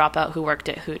school dropout who worked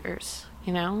at Hooters,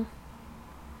 you know?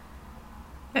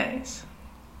 Nice.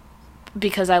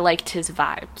 Because I liked his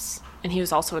vibes. And he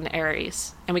was also an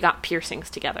Aries. And we got piercings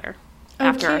together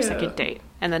after our second date.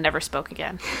 And then never spoke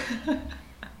again.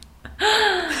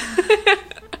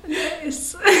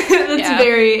 Nice. That's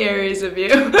very Aries of you.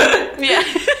 Yeah.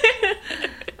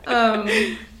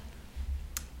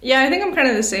 Yeah, I think I'm kind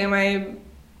of the same.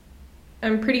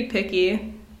 I'm pretty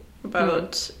picky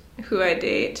about who I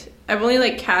date. I've only,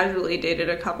 like, casually dated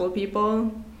a couple of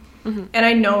people. And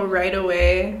I know right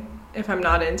away if I'm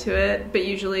not into it, but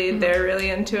usually they're really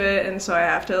into it, and so I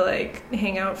have to, like,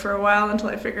 hang out for a while until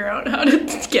I figure out how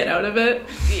to get out of it.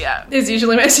 Yeah. Is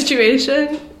usually my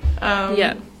situation.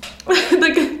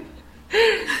 Like,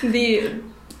 the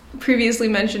previously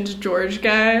mentioned George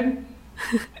guy,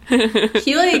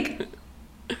 he, like,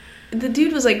 the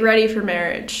dude was, like, ready for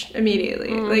marriage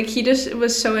immediately. Like, he just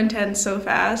was so intense so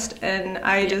fast, and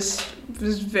I just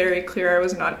was very clear I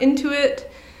was not into it.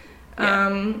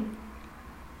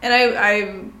 And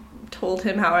I told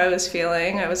him how I was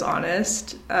feeling. I was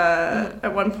honest.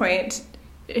 At one point,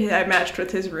 I matched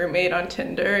with his roommate on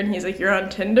Tinder, and he's like, "You're on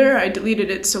Tinder? I deleted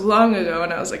it so long ago."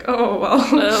 And I was like, "Oh,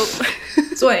 well,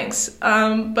 thanks."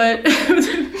 But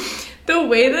the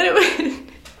way that it went,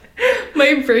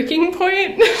 my breaking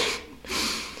point,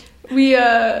 we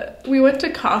went to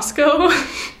Costco.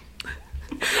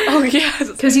 Oh, yeah.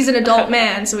 Because he's an adult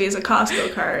man, so he has a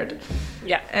Costco card.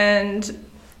 Yeah. And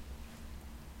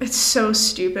it's so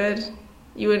stupid.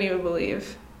 You wouldn't even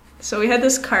believe. So we had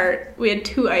this cart. We had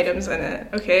 2 items in it,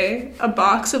 okay? A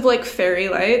box of, like, fairy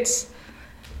lights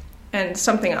and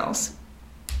something else.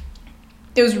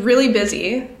 It was really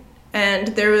busy, and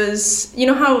there was... You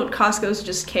know how Costco's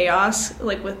just chaos,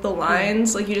 like, with the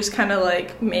lines? Like, you just kind of,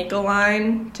 like, make a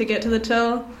line to get to the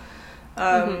till.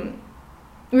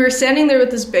 We were standing there with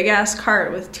this big-ass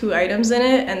cart with 2 items in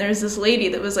it, and there's this lady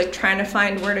that was, like, trying to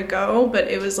find where to go, but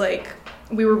it was, like...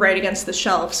 We were right against the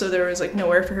shelf, so there was, like,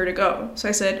 nowhere for her to go. So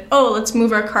I said, "Oh, let's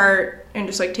move our cart and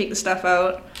just, like, take the stuff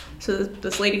out so that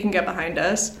this lady can get behind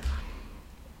us."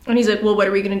 And he's like, "Well, what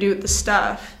are we going to do with the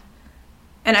stuff?"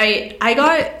 And I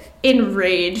got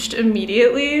enraged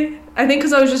immediately. I think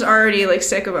because I was just already, like,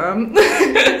 sick of him.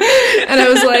 And I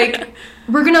was like,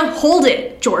 "We're going to hold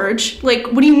it, George. Like,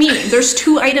 what do you mean? There's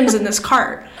 2 items in this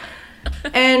cart."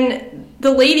 And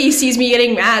the lady sees me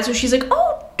getting mad, so she's like,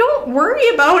 "Oh, don't worry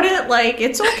about it, like,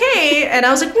 it's okay." And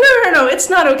I was like, no, it's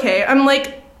not okay. I'm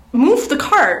like, move the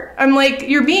cart. I'm like,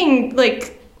 you're being,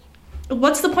 like,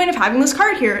 what's the point of having this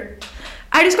cart here?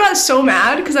 I just got so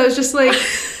mad, because I was just like,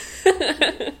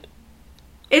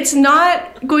 it's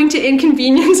not going to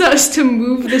inconvenience us to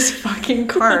move this fucking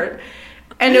cart.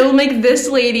 And it will make this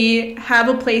lady have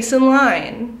a place in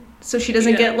line, so she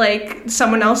doesn't get, like,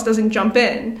 someone else doesn't jump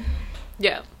in.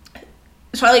 Yeah.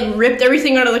 So I, like, ripped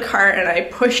everything out of the cart, and I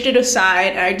pushed it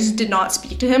aside, and I just did not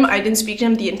speak to him. I didn't speak to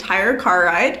him the entire car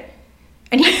ride,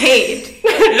 and he paid.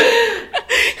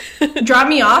 Dropped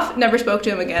me off, never spoke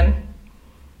to him again.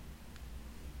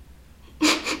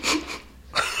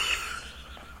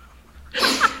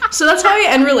 So that's how I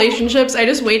end relationships. I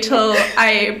just wait till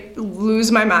I lose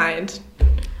my mind.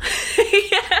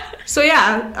 So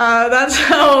yeah, that's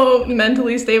how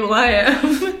mentally stable I am.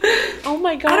 Oh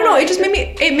my god. I don't know,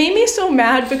 it made me so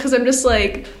mad, because I'm just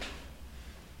like,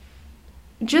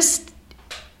 just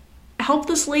help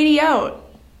this lady out.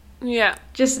 Yeah.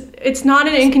 Just, it's not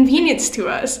an inconvenience to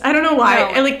us. I don't know why. No.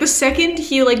 And, like, the second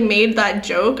he, like, made that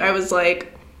joke, I was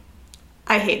like,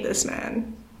 I hate this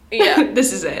man. Yeah.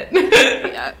 This is it.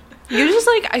 Yeah. You just,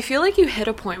 like, I feel like you hit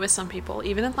a point with some people,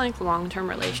 even in, like, long-term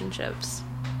relationships,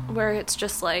 where it's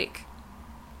just, like,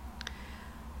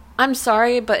 I'm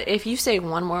sorry, but if you say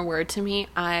one more word to me,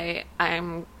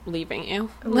 I'm leaving you.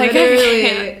 Like,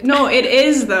 literally. No, it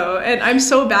is, though. And I'm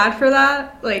so bad for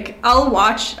that. Like, I'll,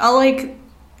 like,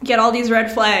 get all these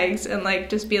red flags and, like,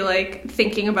 just be, like,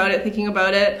 thinking about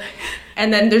it.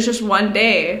 And then there's just one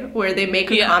day where they make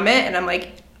a comment, and I'm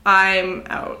like, I'm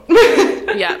out.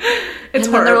 Yeah. It's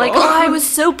and horrible. They're like, oh, I was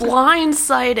so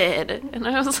blindsided. And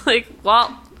I was like,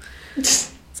 well,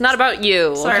 it's not about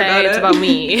you, Sorry okay? about It's it. about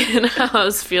me and how I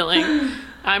was feeling.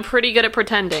 I'm pretty good at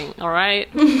pretending, all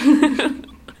right?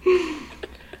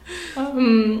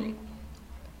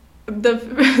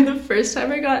 The first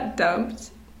time I got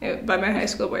dumped by my high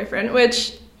school boyfriend,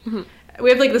 which we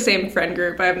have, like, the same friend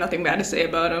group. I have nothing bad to say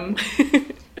about him.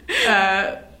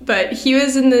 But he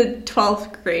was in the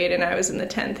 12th grade and I was in the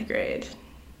 10th grade.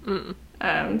 So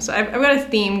I've got a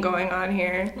theme going on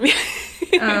here. But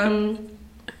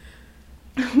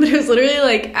it was literally,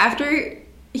 like, after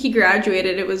he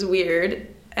graduated, it was weird.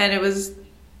 And it was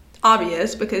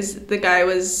obvious because the guy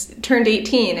turned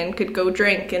 18 and could go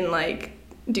drink and, like,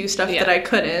 do stuff that I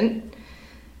couldn't.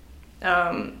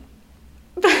 But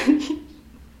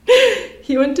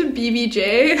he went to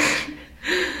BBJ.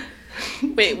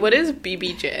 Wait, what is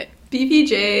BBJ?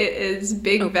 BBJ is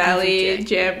Big Valley BBJ.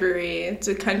 Jamboree. It's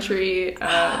a country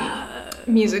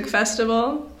music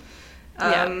festival.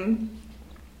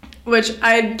 Which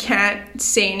I can't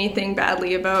say anything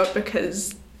badly about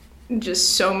because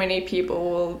just so many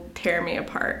people will tear me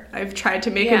apart. I've tried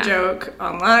to make a joke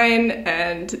online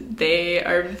and they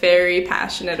are very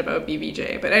passionate about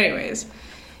BBJ. But anyways,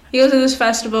 he goes to this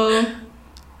festival.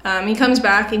 He comes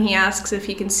back and he asks if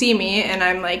he can see me, and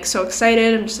I'm, like, so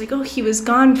excited. I'm just like, oh, he was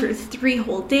gone for 3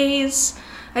 whole days.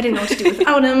 I didn't know what to do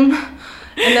without him.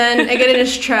 And then I get in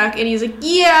his truck and he's like,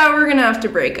 yeah, we're gonna have to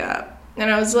break up.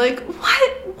 And I was like,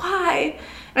 what? Why?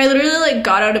 And I literally, like,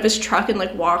 got out of his truck and,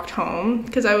 like, walked home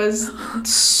because I was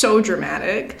so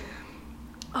dramatic.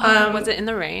 Was it in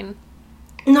the rain?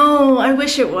 No, I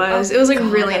wish it was. It was, like, a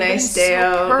really that nice is day so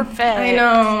out. perfect. I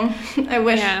know. I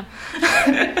wish. Yeah.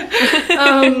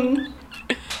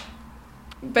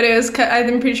 But it was,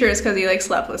 I'm pretty sure it's because he, like,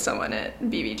 slept with someone at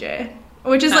BBJ.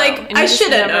 Which is, Oh, like, and I you just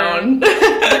should have never- known.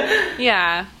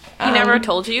 Yeah. He never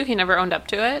told you? He never owned up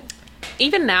to it?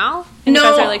 Even now? And No. you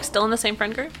guys are, like, still in the same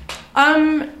friend group?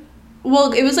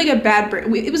 Well, it was, like,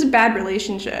 it was a bad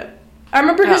relationship. I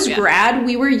remember his grad,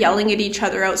 we were yelling at each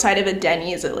other outside of a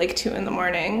Denny's at, like, 2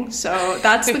 a.m. So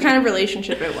that's the kind of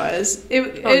relationship it was.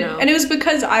 And it was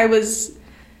because I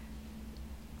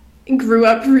grew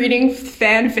up reading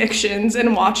fan fictions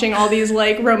and watching all these,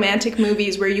 like, romantic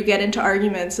movies where you get into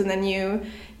arguments and then you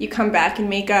come back and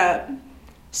make up.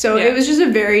 So it was just a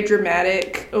very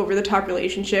dramatic, over-the-top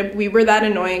relationship. We were that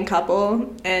annoying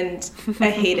couple, and I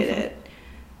hated it.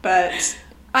 But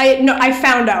I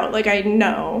found out, like, I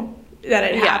know that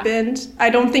it happened. I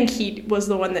don't think he was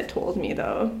the one that told me,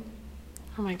 though.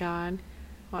 Oh my god.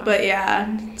 Wow. But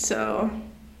yeah, so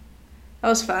that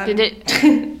was fun. Did it...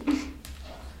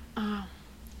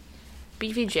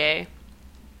 BVJ.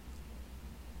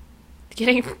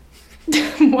 Getting...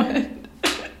 What?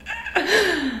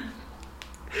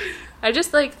 I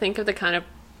just, like, think of the kind of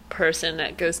person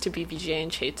that goes to BVJ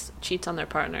and cheats on their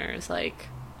partners, like...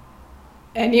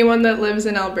 Anyone that lives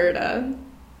in Alberta.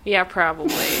 Yeah,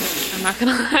 probably. I'm not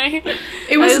gonna lie.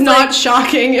 It was not, like,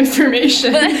 shocking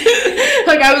information.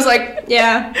 Like, I was like,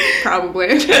 yeah,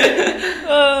 probably.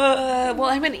 Well,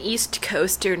 I'm an East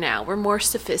Coaster now. We're more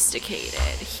sophisticated.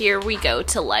 Here we go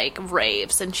to, like,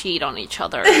 raves and cheat on each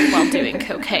other while doing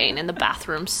cocaine in the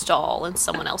bathroom stall in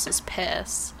someone else's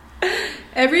piss.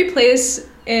 Every place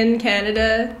in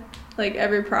Canada, like,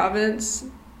 every province,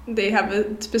 they have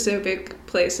a specific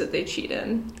place that they cheat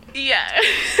in. Yeah.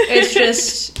 It's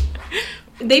just,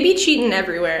 they be cheating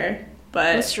everywhere,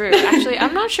 but... That's true. Actually,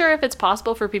 I'm not sure if it's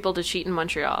possible for people to cheat in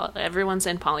Montreal. Everyone's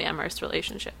in polyamorous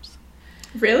relationships.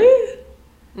 Really?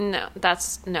 No,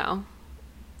 no.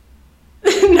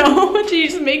 No? Did you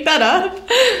just make that up?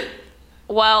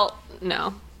 Well,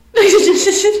 no.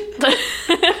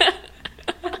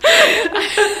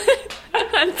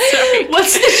 I'm sorry.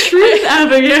 What's the truth,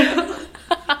 Abigail?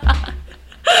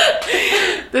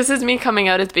 This is me coming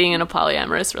out as being in a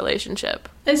polyamorous relationship.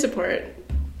 I support.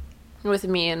 With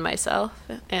me and myself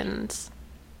and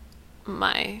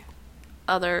my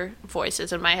other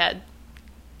voices in my head.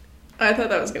 I thought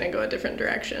that was going to go a different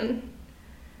direction.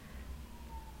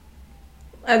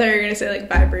 I thought you were going to say, like,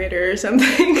 vibrator or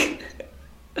something.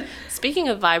 speaking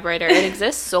of vibrator, it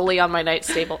exists solely on my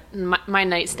my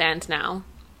nightstand now.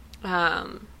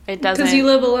 It doesn't... Because you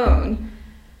live alone.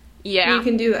 Yeah. You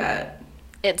can do that.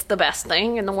 It's the best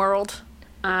thing in the world.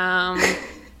 I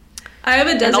have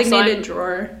a designated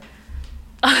drawer.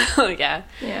 Oh, yeah.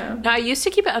 Yeah. Now, I used to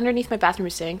keep it underneath my bathroom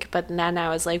sink, but now I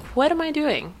was like, what am I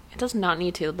doing? It does not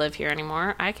need to live here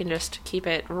anymore. I can just keep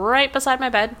it right beside my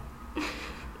bed,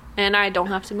 and I don't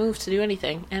have to move to do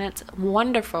anything, and it's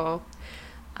wonderful.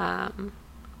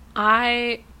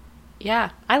 I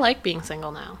like being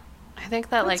single now. I think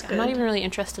that, like, I'm not even really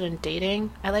interested in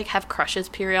dating. I, like, have crushes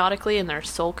periodically, and they're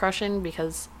soul crushing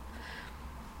because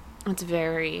it's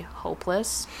very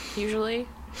hopeless, usually.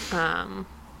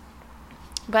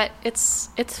 But it's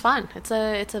fun. It's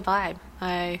a vibe.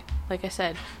 Like I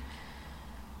said,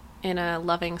 in a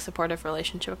loving, supportive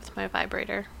relationship with my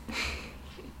vibrator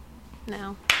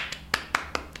now.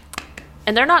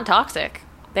 And they're not toxic.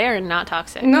 They are not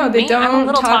toxic. No, they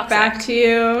don't talk back to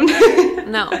you.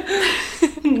 No.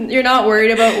 You're not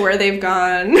worried about where they've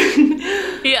gone.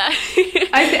 Yeah.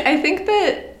 I think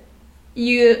that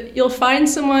you'll find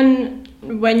someone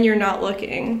when you're not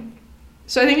looking.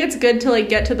 So I think it's good to, like,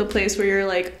 get to the place where you're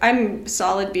like, I'm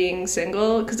solid being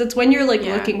single, because it's when you're, like,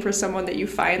 looking for someone that you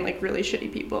find, like, really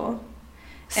shitty people.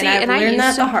 See, and I've learned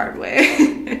that the hard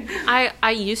way.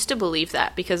 I used to believe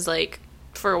that because, like,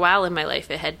 for a while in my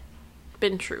life it had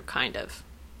been true, kind of.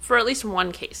 For at least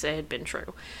one case it had been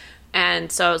true.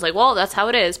 And so I was like, well, that's how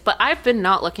it is. But I've been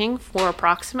not looking for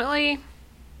approximately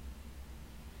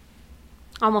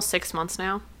almost 6 months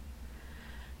now.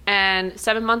 And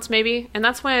 7 months maybe. And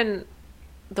that's when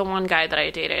the one guy that I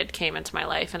dated came into my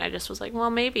life, and I just was like, well,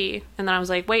 maybe. And then I was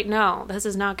like, wait, no, this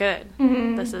is not good.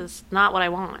 Mm-hmm. This is not what I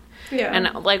want. Yeah.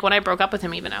 And, like, when I broke up with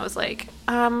him even, I was like,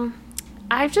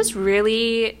 I've just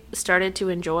really started to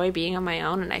enjoy being on my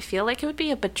own, and I feel like it would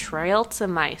be a betrayal to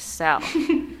myself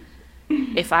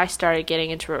if I started getting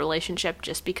into a relationship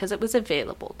just because it was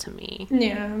available to me.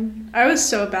 Yeah. I was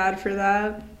so bad for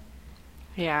that.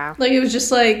 Yeah. Like, it was just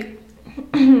like,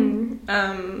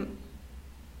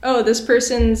 oh, this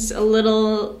person's a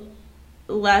little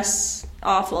less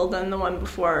awful than the one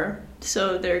before,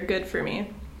 so they're good for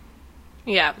me.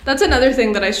 Yeah. That's another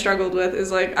thing that I struggled with,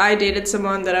 is, like, I dated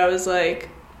someone that I was like,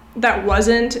 that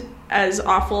wasn't as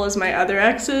awful as my other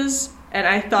exes, and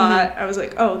I thought, I was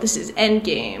like, oh, this is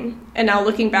endgame. And now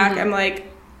looking back, I'm like,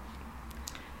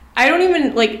 I don't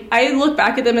even, like, I look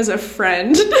back at them as a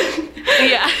friend.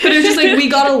 Yeah. But it was just like, we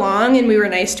got along and we were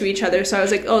nice to each other, so I was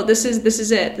like, oh, this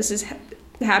is it. This is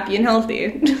happy and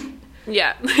healthy.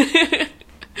 Yeah.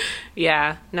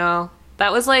 Yeah, no.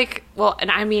 That was like, well, and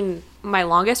I mean, my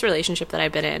longest relationship that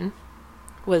I've been in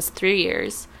was 3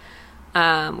 years.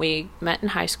 We met in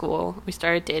high school. We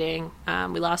started dating.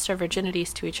 We lost our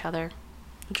virginities to each other,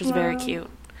 which was very cute.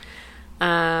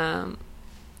 And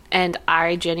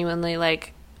I genuinely,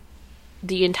 like,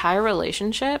 the entire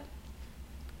relationship,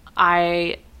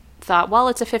 I thought, well,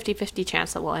 it's a 50-50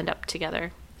 chance that we'll end up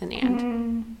together in the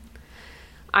end.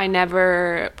 I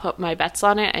never put my bets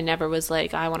on it. I never was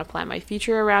like, I want to plan my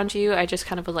future around you. I just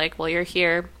kind of was like, well, you're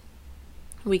here.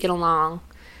 We get along.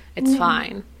 It's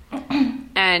fine.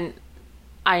 And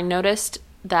I noticed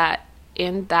that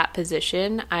in that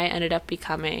position, I ended up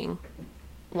becoming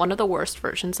one of the worst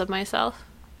versions of myself.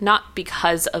 Not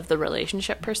because of the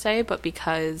relationship per se, but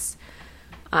because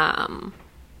I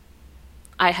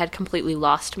had completely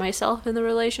lost myself in the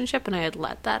relationship and I had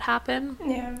let that happen.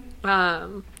 Yeah.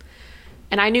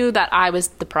 And I knew that I was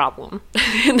the problem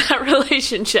in that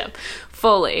relationship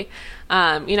fully.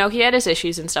 You know, he had his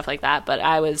issues and stuff like that, but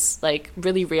I was, like,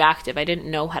 really reactive. I didn't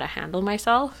know how to handle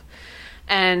myself.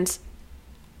 And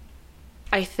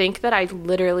I think that I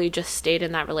literally just stayed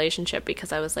in that relationship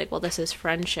because I was like, well, this is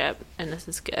friendship and this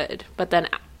is good. But then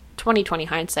 20/20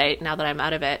 hindsight, now that I'm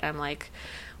out of it, I'm like,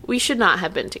 we should not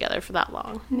have been together for that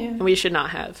long. Yeah. And we should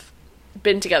not have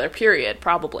been together, period,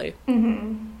 probably.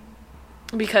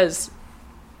 Because,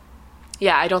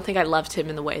 yeah, I don't think I loved him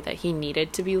in the way that he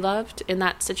needed to be loved in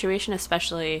that situation,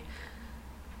 especially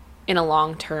in a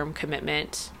long-term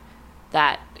commitment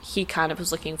that he kind of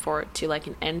was looking forward to, like,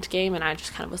 an end game, and I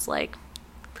just kind of was like,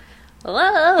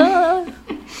 hello,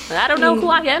 I don't know who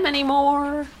I am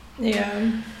anymore.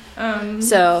 Yeah.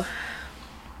 So,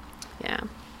 yeah.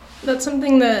 That's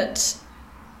something that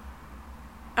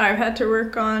I've had to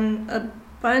work on a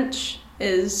bunch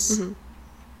is...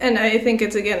 And I think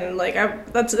it's, again, like,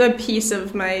 that's a piece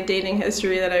of my dating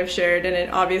history that I've shared, and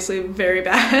it obviously very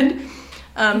bad.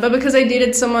 But because I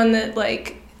dated someone that,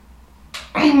 like,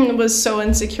 was so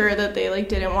insecure that they, like,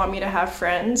 didn't want me to have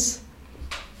friends,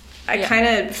 I kind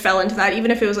of fell into that. Even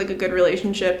if it was, like, a good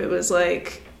relationship, it was,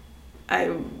 like,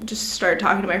 I just started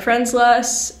talking to my friends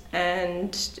less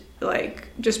and like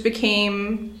just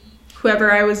became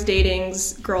whoever I was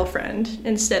dating's girlfriend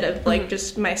instead of like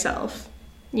just myself,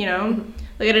 you know?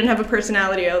 Like I didn't have a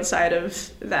personality outside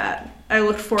of that. I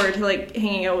looked forward to like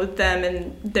hanging out with them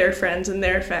and their friends and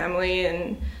their family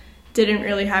and didn't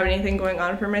really have anything going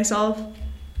on for myself.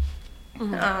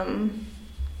 I'm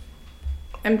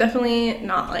definitely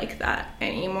not like that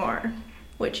anymore,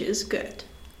 which is good.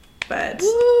 But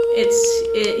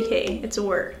it's a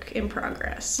work in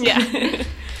progress. Yeah.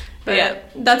 But yeah,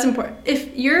 that's important.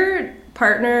 If your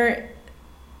partner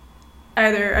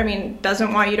either, I mean,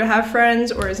 doesn't want you to have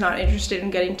friends or is not interested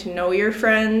in getting to know your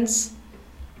friends,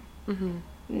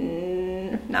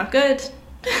 not good.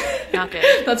 Not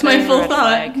good. That's my full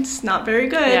thought. It's not very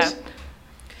good. Yeah.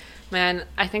 Man,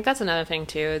 I think that's another thing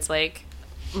too. It's like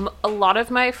a lot of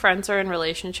my friends are in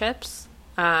relationships,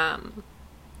 and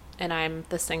I'm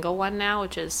the single one now,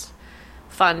 which is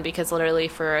fun because literally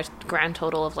for a grand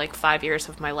total of like 5 years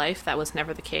of my life, that was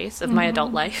never the case. Of my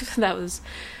adult life, that was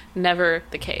never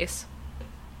the case.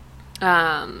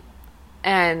 And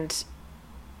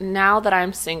now that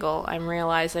I'm single, I'm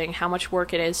realizing how much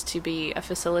work it is to be a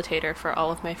facilitator for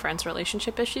all of my friends'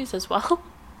 relationship issues as well.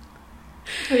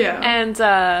 Yeah. And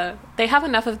they have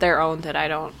enough of their own that I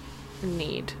don't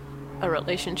need a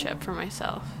relationship for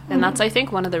myself. And that's, I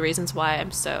think, one of the reasons why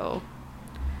I'm so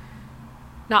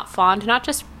not fond, not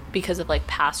just because of like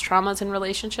past traumas in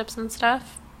relationships and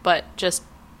stuff, but just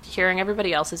hearing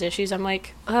everybody else's issues, I'm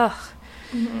like, ugh.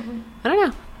 I don't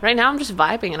know. Right now I'm just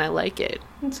vibing and I like it.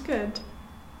 That's good.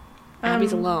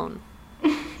 Abby's alone.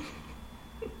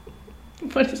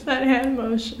 What is that hand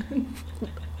motion?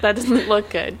 That doesn't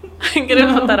look good. I'm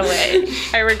gonna put that away.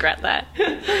 I regret that.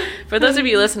 For those of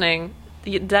you listening,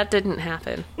 that didn't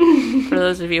happen. For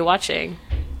those of you watching,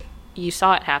 you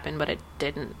saw it happen, but it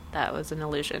didn't. That was an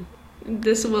illusion.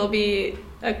 This will be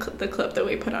the clip that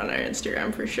we put on our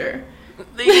Instagram for sure.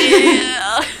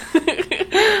 Yeah.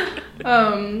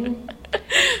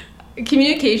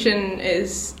 Communication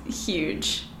is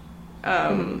huge.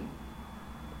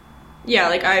 Yeah,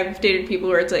 like I've dated people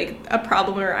where it's like a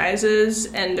problem arises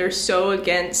and they're so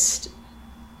against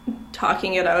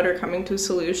talking it out or coming to a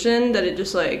solution that it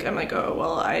just like, I'm like, oh,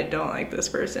 well, I don't like this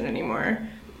person anymore.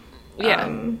 Yeah.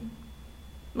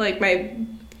 Like my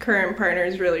current partner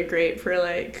is really great for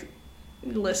like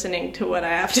listening to what I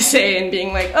have to say and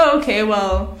being like, oh, okay,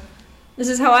 well, this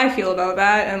is how I feel about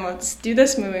that and let's do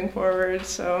this moving forward.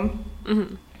 So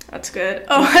that's good.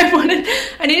 Oh,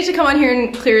 I needed to come on here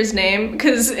and clear his name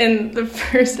because in the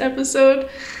first episode,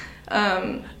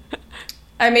 I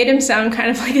made him sound kind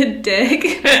of like a dick.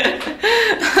 At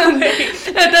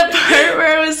the part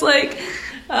where I was like,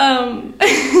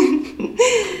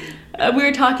 we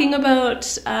were talking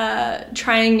about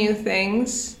trying new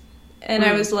things, and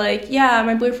I was like, yeah,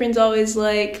 my boyfriend's always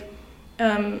like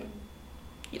you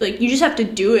just have to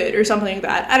do it or something like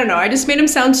that. I don't know. I just made him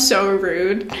sound so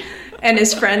rude. And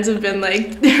his friends have been,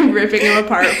 like, ripping him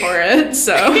apart for it,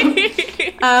 so.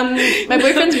 My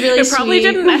boyfriend's really sweet. It probably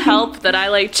didn't help that I,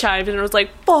 like, chimed in and was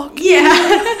like, fuck. Yeah.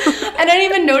 And I didn't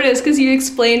even notice because you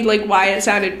explained, like, why it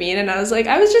sounded mean. And I was like,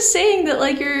 I was just saying that,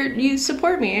 like, you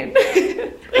support me.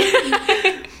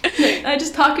 I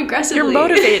just talk aggressively. You're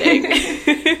motivating.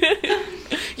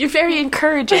 You're very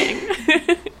encouraging.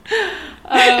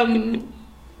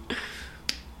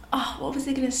 Oh, what was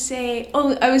I going to say?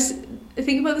 Oh, I was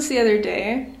thinking about this the other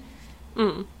day.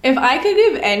 If I could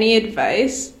give any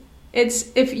advice,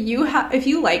 it's if you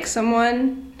like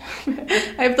someone,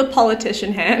 I have the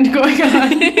politician hand going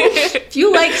on. If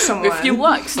you like someone,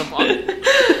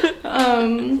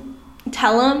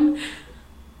 tell them.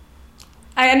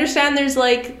 I understand there's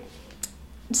like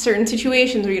certain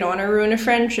situations where you don't want to ruin a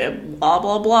friendship, blah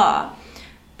blah blah,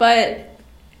 but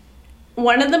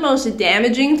one of the most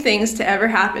damaging things to ever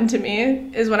happen to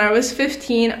me is when I was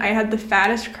 15, I had the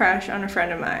fattest crush on a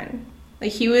friend of mine.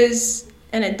 Like, he was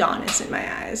an Adonis in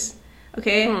my eyes,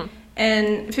 okay?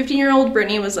 And 15-year-old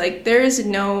Brittany was like, there is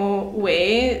no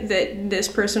way that this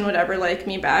person would ever like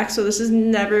me back, so this is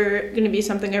never going to be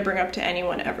something I bring up to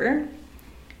anyone ever.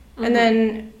 And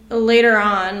then later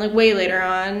on, like way later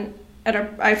on,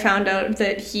 I found out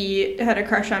that he had a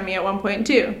crush on me at one point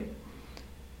too.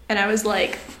 And I was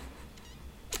like...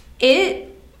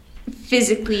 It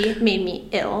physically made me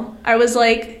ill. I was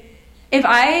like, if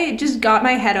I just got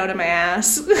my head out of my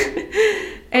ass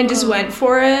and just went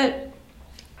for it,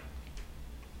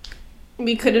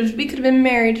 we could have been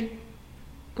married.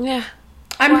 Yeah.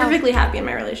 I'm perfectly happy in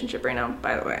my relationship right now,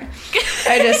 by the way.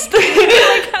 I just...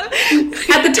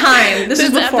 at the time, this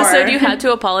is before. Episode, you had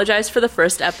to apologize for the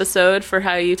first episode for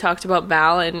how you talked about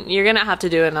Mal, and you're going to have to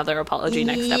do another apology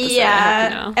next episode. Yeah, I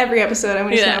hope you know. every episode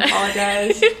I'm just going to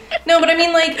apologize. No, but I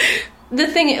mean, like, the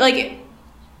thing, like,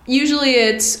 usually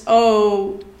it's,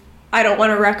 I don't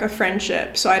want to wreck a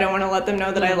friendship, so I don't want to let them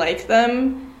know that I like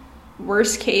them.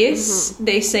 Worst case,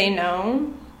 they say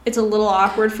no. It's a little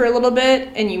awkward for a little bit,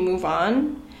 and you move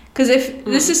on. Because if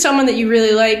this is someone that you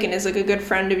really like and is, like, a good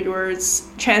friend of yours,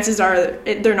 chances are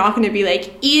they're not going to be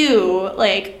like, ew,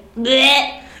 like,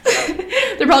 bleh.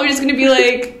 They're probably just going to be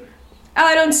like, oh,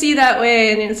 I don't see that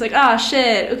way. And it's like, oh,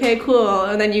 shit, okay, cool.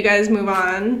 And then you guys move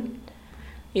on.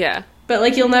 Yeah. But,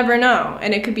 like, you'll never know,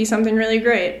 and it could be something really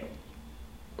great.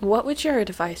 What would your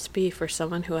advice be for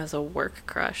someone who has a work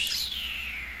crush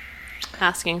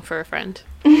asking for a friend?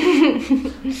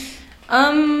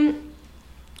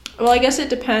 Well, I guess it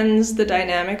depends the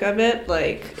dynamic of it.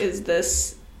 Like, is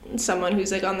this someone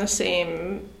who's, like, on the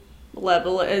same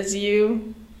level as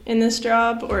you in this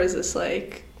job? Or is this,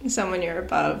 like, someone you're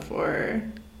above or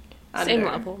under? Same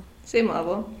level. Same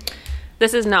level.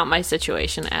 This is not my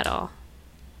situation at all.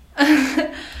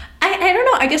 I don't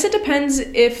know. I guess it depends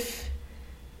if...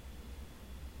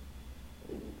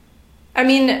 I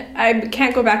mean, I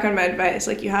can't go back on my advice.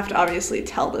 Like, you have to obviously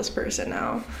tell this person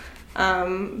now.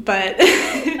 But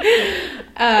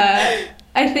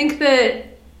I think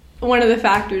that one of the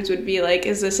factors would be, like,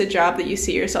 is this a job that you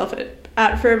see yourself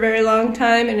at for a very long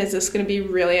time? And is this going to be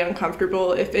really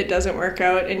uncomfortable if it doesn't work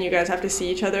out and you guys have to see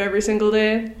each other every single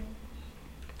day?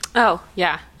 Oh,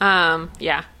 yeah.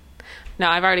 Yeah. No,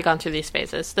 I've already gone through these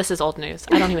phases. This is old news.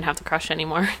 I don't even have the crush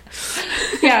anymore.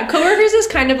 Yeah, coworkers is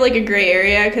kind of like a gray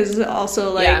area because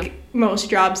also, like, most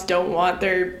jobs don't want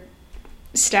their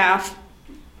staff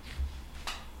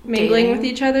mingling with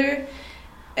each other.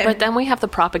 But then we have the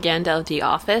propaganda of The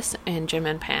Office and Jim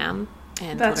and Pam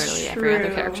and literally every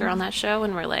other character on that show,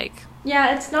 and we're like...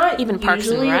 Yeah, it's not even Parks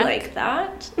and Rec like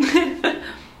that.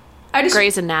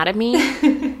 Grey's Anatomy.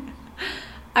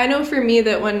 I know for me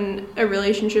that when a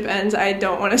relationship ends, I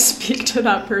don't want to speak to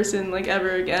that person, like, ever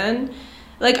again.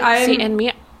 Like, See, and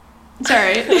me...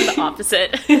 Sorry. The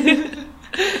opposite. You're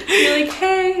like,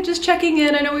 hey, just checking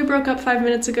in. I know we broke up 5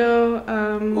 minutes ago.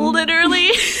 Literally.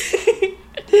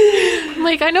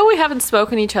 Like, I know we haven't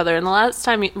spoken to each other, and the last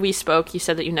time we spoke, you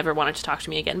said that you never wanted to talk to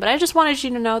me again, but I just wanted you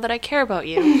to know that I care about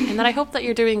you, and that I hope that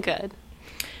you're doing good.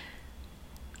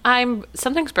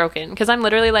 Something's broken, because I'm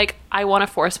literally like, I want to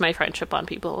force my friendship on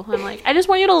people. I'm like, I just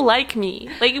want you to like me.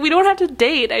 Like, we don't have to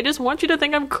date. I just want you to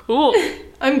think I'm cool.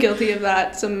 I'm guilty of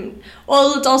that.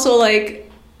 Well, it's also like,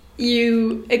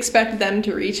 you expect them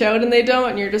to reach out and they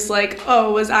don't, and you're just like,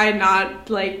 oh, was I not,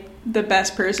 like, the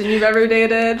best person you've ever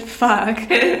dated? Fuck.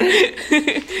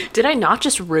 Did I not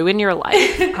just ruin your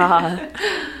life?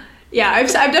 Yeah,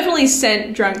 I've definitely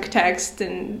sent drunk texts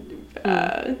and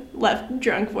left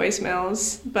drunk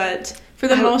voicemails, but for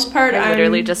the most part, I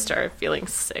literally just started feeling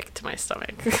sick to my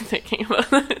stomach thinking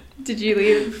about it. Did you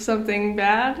leave something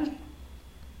bad?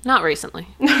 Not recently.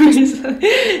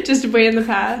 Just way in the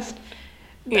past.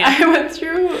 Yeah. I went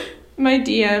through my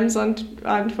DMs on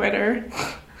Twitter.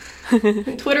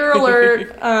 Twitter alert,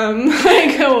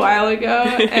 like a while ago,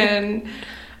 and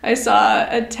I saw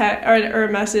a text or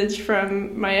a message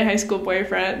from my high school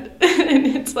boyfriend, and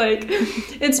it's like,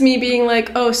 it's me being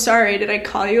like, oh, sorry, did I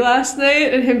call you last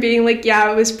night? And him being like,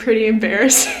 yeah, it was pretty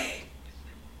embarrassing.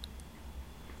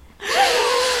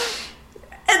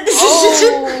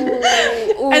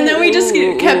 And then we just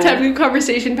kept having a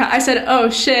conversation. I said, oh,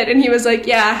 shit, and he was like,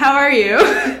 yeah, how are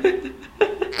you?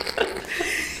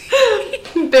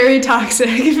 Very toxic,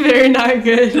 very not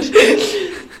good.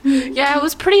 Yeah, it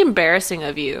was pretty embarrassing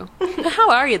of you. How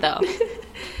are you, though?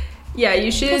 Yeah,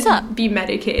 you should be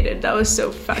medicated. That was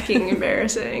so fucking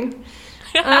embarrassing.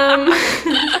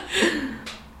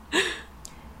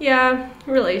 Yeah,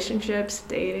 relationships,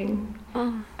 dating.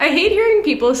 I hate hearing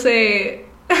people say,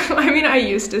 I mean, I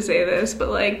used to say this, but,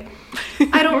 like,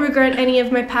 I don't regret any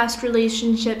of my past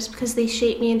relationships because they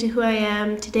shaped me into who I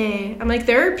am today. I'm like,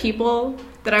 there are people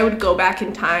that I would go back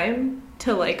in time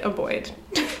to, like, avoid.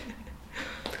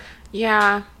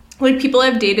 Yeah. Like, people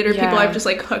I've dated or people I've just,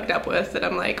 like, hooked up with that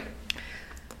I'm like...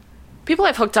 People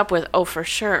I've hooked up with, oh, for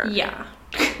sure. Yeah.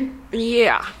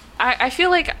 Yeah. I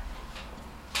feel like...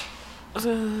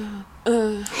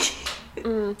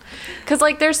 Because,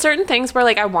 like, there's certain things where,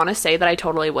 like, I want to say that I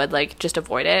totally would, like, just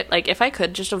avoid it. Like, if I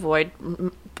could just avoid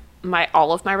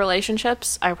all of my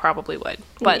relationships, I probably would.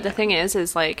 But the thing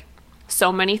is, like,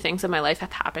 so many things in my life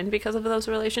have happened because of those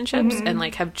relationships and,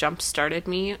 like, have jump-started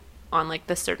me on, like,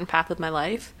 this certain path of my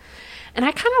life. And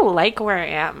I kind of like where I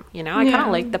am, you know? I kind of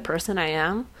like the person I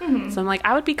am. So I'm like,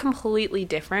 I would be completely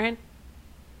different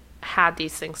had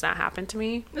these things not happened to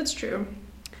me. That's true.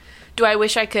 Do I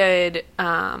wish I could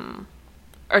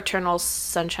eternal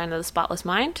sunshine of the spotless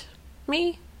mind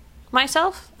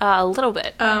myself? A little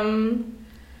bit.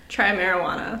 Try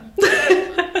marijuana.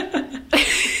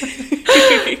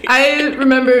 I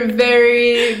remember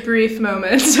very brief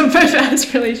moments of my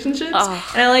past relationships,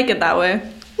 and I like it that way.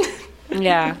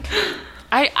 Yeah.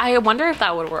 I wonder if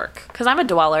that would work, because I'm a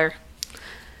dweller.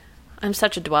 I'm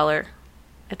such a dweller.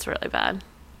 It's really bad.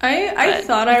 I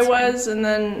thought I was, and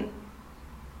then,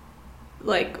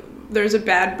 like, there's a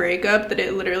bad breakup that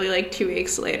it literally, like, 2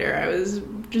 weeks later, I was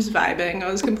just vibing.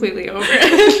 I was completely over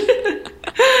it.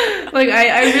 Like,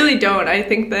 I really don't. I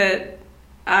think that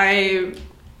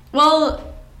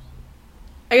well,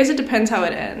 I guess it depends how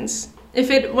it ends.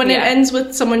 When it ends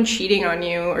with someone cheating on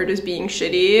you or just being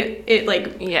shitty, it,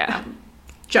 like,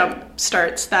 jump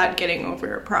starts that getting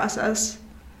over process.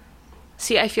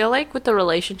 See, I feel like with the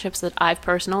relationships that I've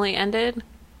personally ended,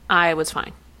 I was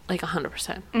fine. Like,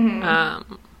 100%.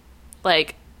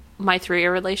 Like, my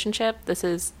 3-year relationship, this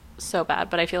is so bad,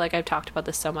 but I feel like I've talked about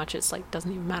this so much, it's, like,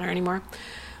 doesn't even matter anymore.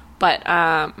 But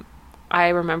I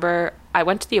remember I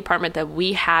went to the apartment that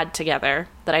we had together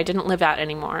that I didn't live at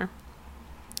anymore.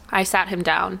 I sat him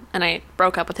down, and I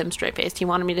broke up with him straight-faced. He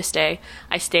wanted me to stay.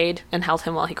 I stayed and held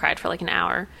him while he cried for, like, an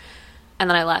hour. And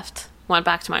then I left, went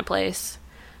back to my place.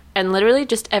 And literally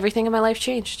just everything in my life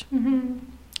changed.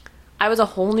 I was a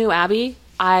whole new Abby.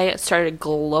 I started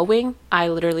glowing. I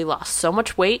literally lost so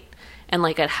much weight, and,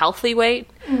 like, a healthy weight.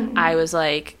 I was,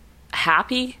 like,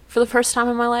 happy for the first time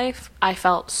in my life. I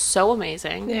felt so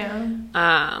amazing. Yeah.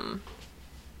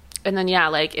 And then,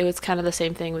 like, it was kind of the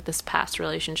same thing with this past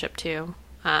relationship, too.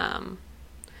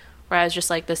 Where I was just,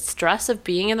 like, the stress of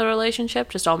being in the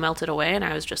relationship just all melted away, and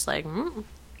I was just like,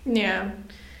 Yeah.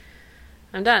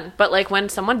 I'm done. But, like, when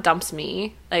someone dumps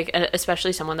me, like,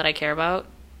 especially someone that I care about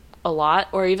a lot,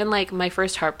 or even, like, my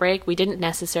first heartbreak, we didn't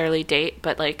necessarily date,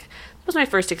 but, like, it was my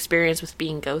first experience with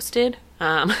being ghosted.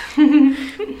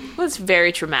 It was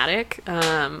very traumatic.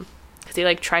 Because he,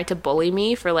 like, tried to bully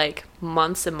me for, like,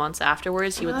 months and months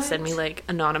afterwards. He would send me, like,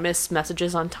 anonymous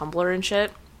messages on Tumblr and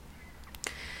shit.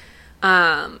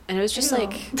 And it was just,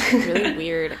 like, really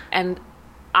weird. And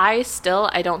I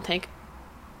don't think,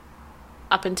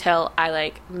 up until I,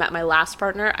 like, met my last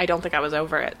partner, I don't think I was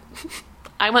over it.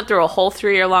 I went through a whole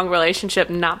 3-year-long relationship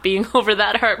not being over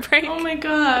that heartbreak. Oh my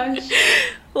gosh.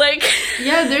 Like,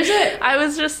 yeah, I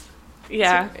was just,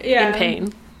 in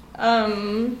pain.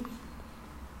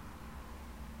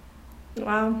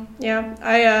 Wow. Yeah.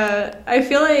 I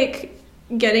feel like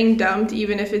getting dumped,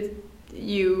 even if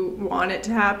you want it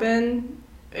to happen,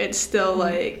 it's still,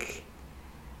 like,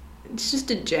 it's just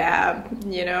a jab,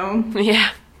 you know?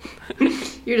 Yeah.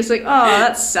 You're just like, oh,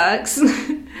 that sucks.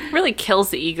 Really kills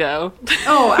the ego.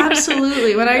 Oh,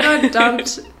 absolutely. When I got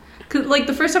dumped, 'cause, like,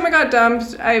 the first time I got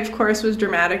dumped, I, of course, was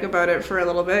dramatic about it for a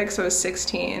little bit because I was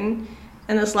 16.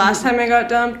 And this last time I got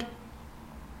dumped,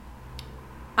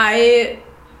 it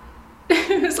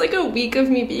was, like, a week of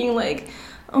me being like,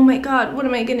 oh my God, what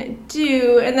am I gonna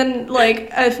do? And then,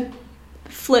 like, a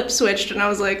flip switched and I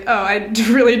was like, oh, I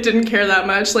really didn't care that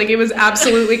much. Like, it was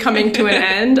absolutely coming to an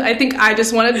end. I think I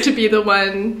just wanted to be the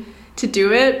one to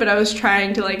do it, but I was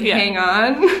trying to, like, hang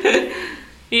on.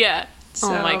 Yeah.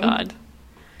 So. Oh my God.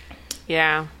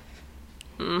 Yeah.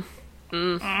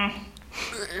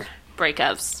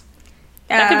 Breakups.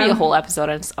 That could be a whole episode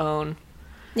on its own.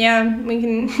 Yeah, we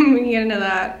can get into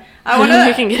that.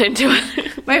 We can get into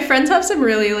it. My friends have some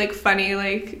really, like, funny,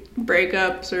 like,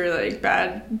 breakups or, like,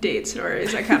 bad date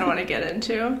stories I kind of want to get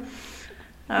into.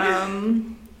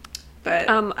 But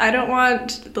I don't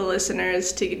want the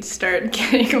listeners to start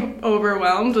getting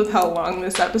overwhelmed with how long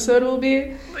this episode will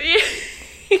be.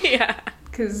 Yeah.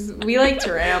 Because we like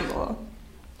to ramble.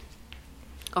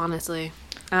 Honestly.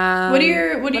 What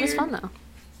is fun, though?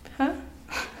 Huh?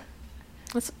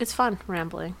 It's fun,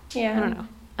 rambling. Yeah. I don't know.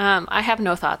 I have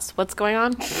no thoughts. What's going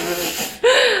on?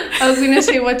 I was going to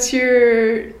say,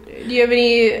 do you have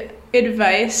any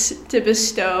advice to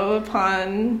bestow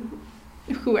upon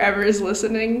whoever is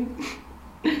listening?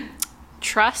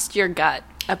 Trust your gut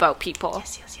about people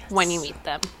yes. when you meet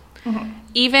them.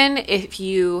 Even if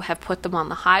you have put them on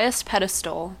the highest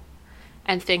pedestal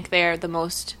and think they're the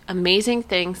most amazing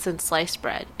thing since sliced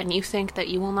bread, and you think that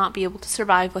you will not be able to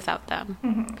survive without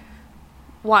them.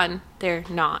 1, they're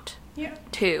not. Yeah.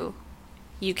 2,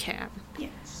 you can.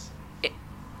 Yes.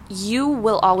 You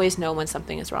will always know when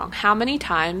something is wrong. How many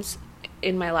times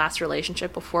in my last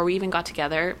relationship, before we even got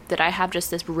together, did I have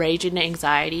just this raging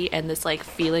anxiety and this, like,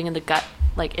 feeling in the gut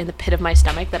like in the pit of my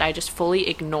stomach that I just fully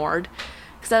ignored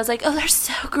because I was like, oh, they're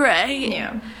so great.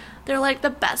 Yeah. They're like the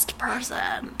best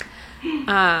person.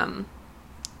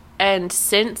 And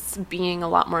since being a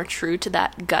lot more true to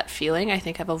that gut feeling, I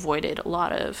think I've avoided a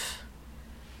lot of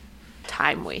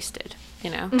time wasted,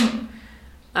 you know? Mm-hmm.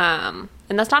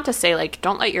 And that's not to say, like,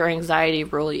 don't let your anxiety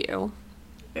rule you.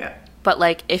 Yeah. But,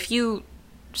 like, if you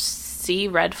see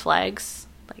red flags,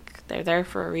 like, they're there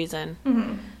for a reason.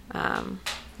 Mm-hmm.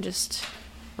 Just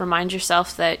remind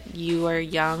yourself that you are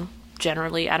young.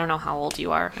 Generally, I don't know how old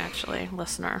you are, actually,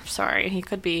 listener. Sorry.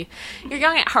 You're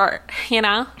young at heart, you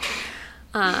know?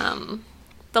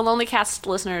 The Lonely Cast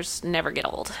listeners never get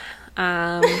old.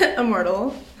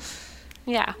 Immortal.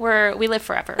 Yeah, we live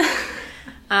forever.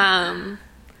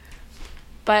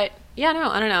 But yeah, no,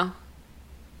 I don't know.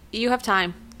 You have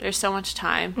time. There's so much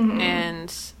time,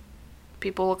 and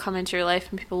people will come into your life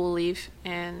and people will leave,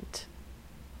 and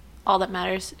all that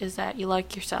matters is that you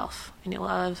like yourself and you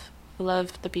love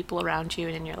the people around you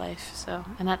and in your life. So,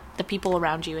 and that the people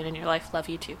around you and in your life love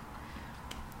you too.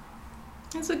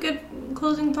 That's a good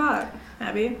closing thought,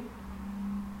 Abby.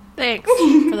 Thanks.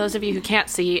 For those of you who can't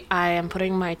see, I am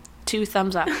putting my 2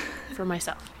 thumbs up for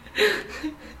myself.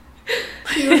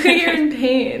 You look like you're in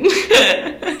pain.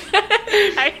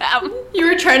 I am. You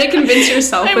were trying to convince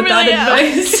yourself with really that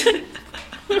advice.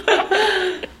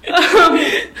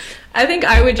 I think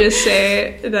I would just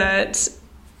say that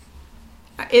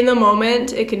in the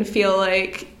moment, it can feel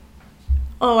like,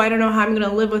 oh, I don't know how I'm going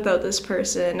to live without this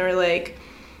person, or like,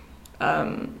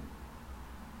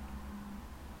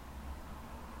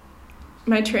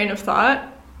 my train of thought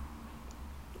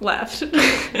left. What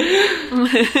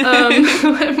I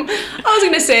was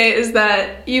going to say is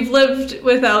that you've lived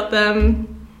without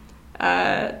them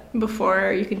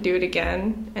before, you can do it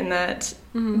again, and that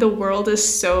the world is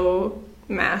so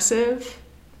massive.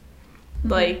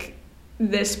 Like,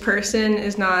 this person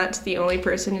is not the only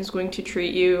person who's going to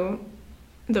treat you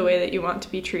the way that you want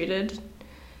to be treated,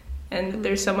 and that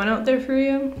there's someone out there for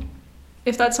you,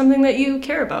 if that's something that you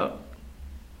care about.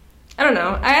 I don't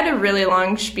know. I had a really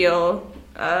long spiel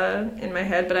in my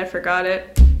head, but I forgot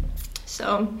it.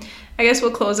 So I guess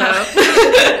we'll close out.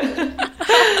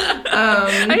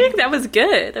 I think that was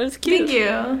good. That was cute. Thank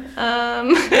you.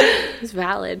 It was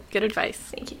valid. Good advice.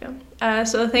 Thank you.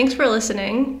 So thanks for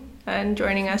listening and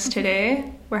joining us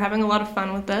today. We're having a lot of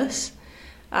fun with this.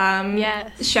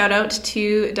 Yes. Shout out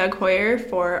to Doug Hoyer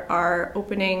for our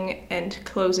opening and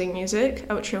closing music.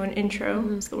 Outro and intro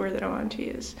is the word that I wanted to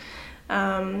use.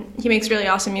 He makes really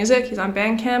awesome music. He's on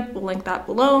Bandcamp. We'll link that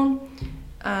below.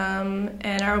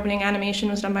 And our opening animation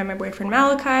was done by my boyfriend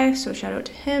Malachi, so shout out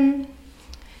to him.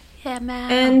 Yeah,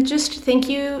 man. And just thank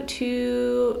you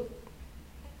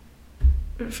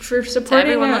for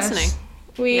supporting everyone us. listening.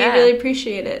 We really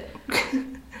appreciate it.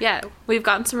 Yeah, we've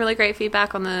gotten some really great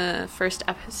feedback on the first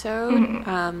episode.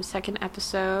 Second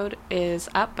episode is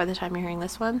up by the time you're hearing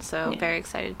this one, so very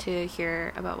excited to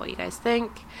hear about what you guys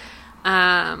think.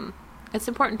 It's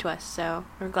important to us, so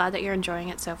we're glad that you're enjoying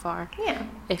it so far. Yeah.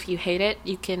 If you hate it,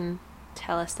 you can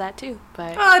tell us that too.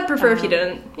 But I'd prefer if you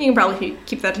didn't. You can probably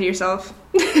keep that to yourself.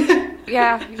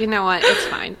 Yeah, you know what? It's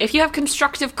fine. If you have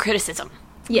constructive criticism,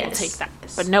 yes, we'll take that.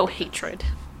 Yes. But no hatred.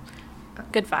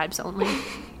 Good vibes only.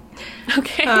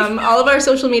 Okay. All of our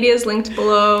social media is linked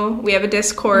below. We have a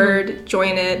Discord.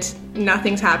 Join it.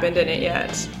 Nothing's happened in it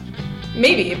yet.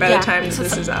 Maybe by the time this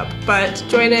is up. But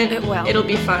join it. It will. It'll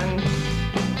be fun.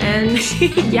 And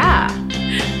yeah.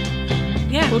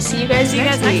 Yeah. We'll see you guys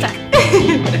next week.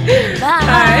 Bye.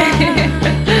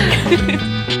 Bye.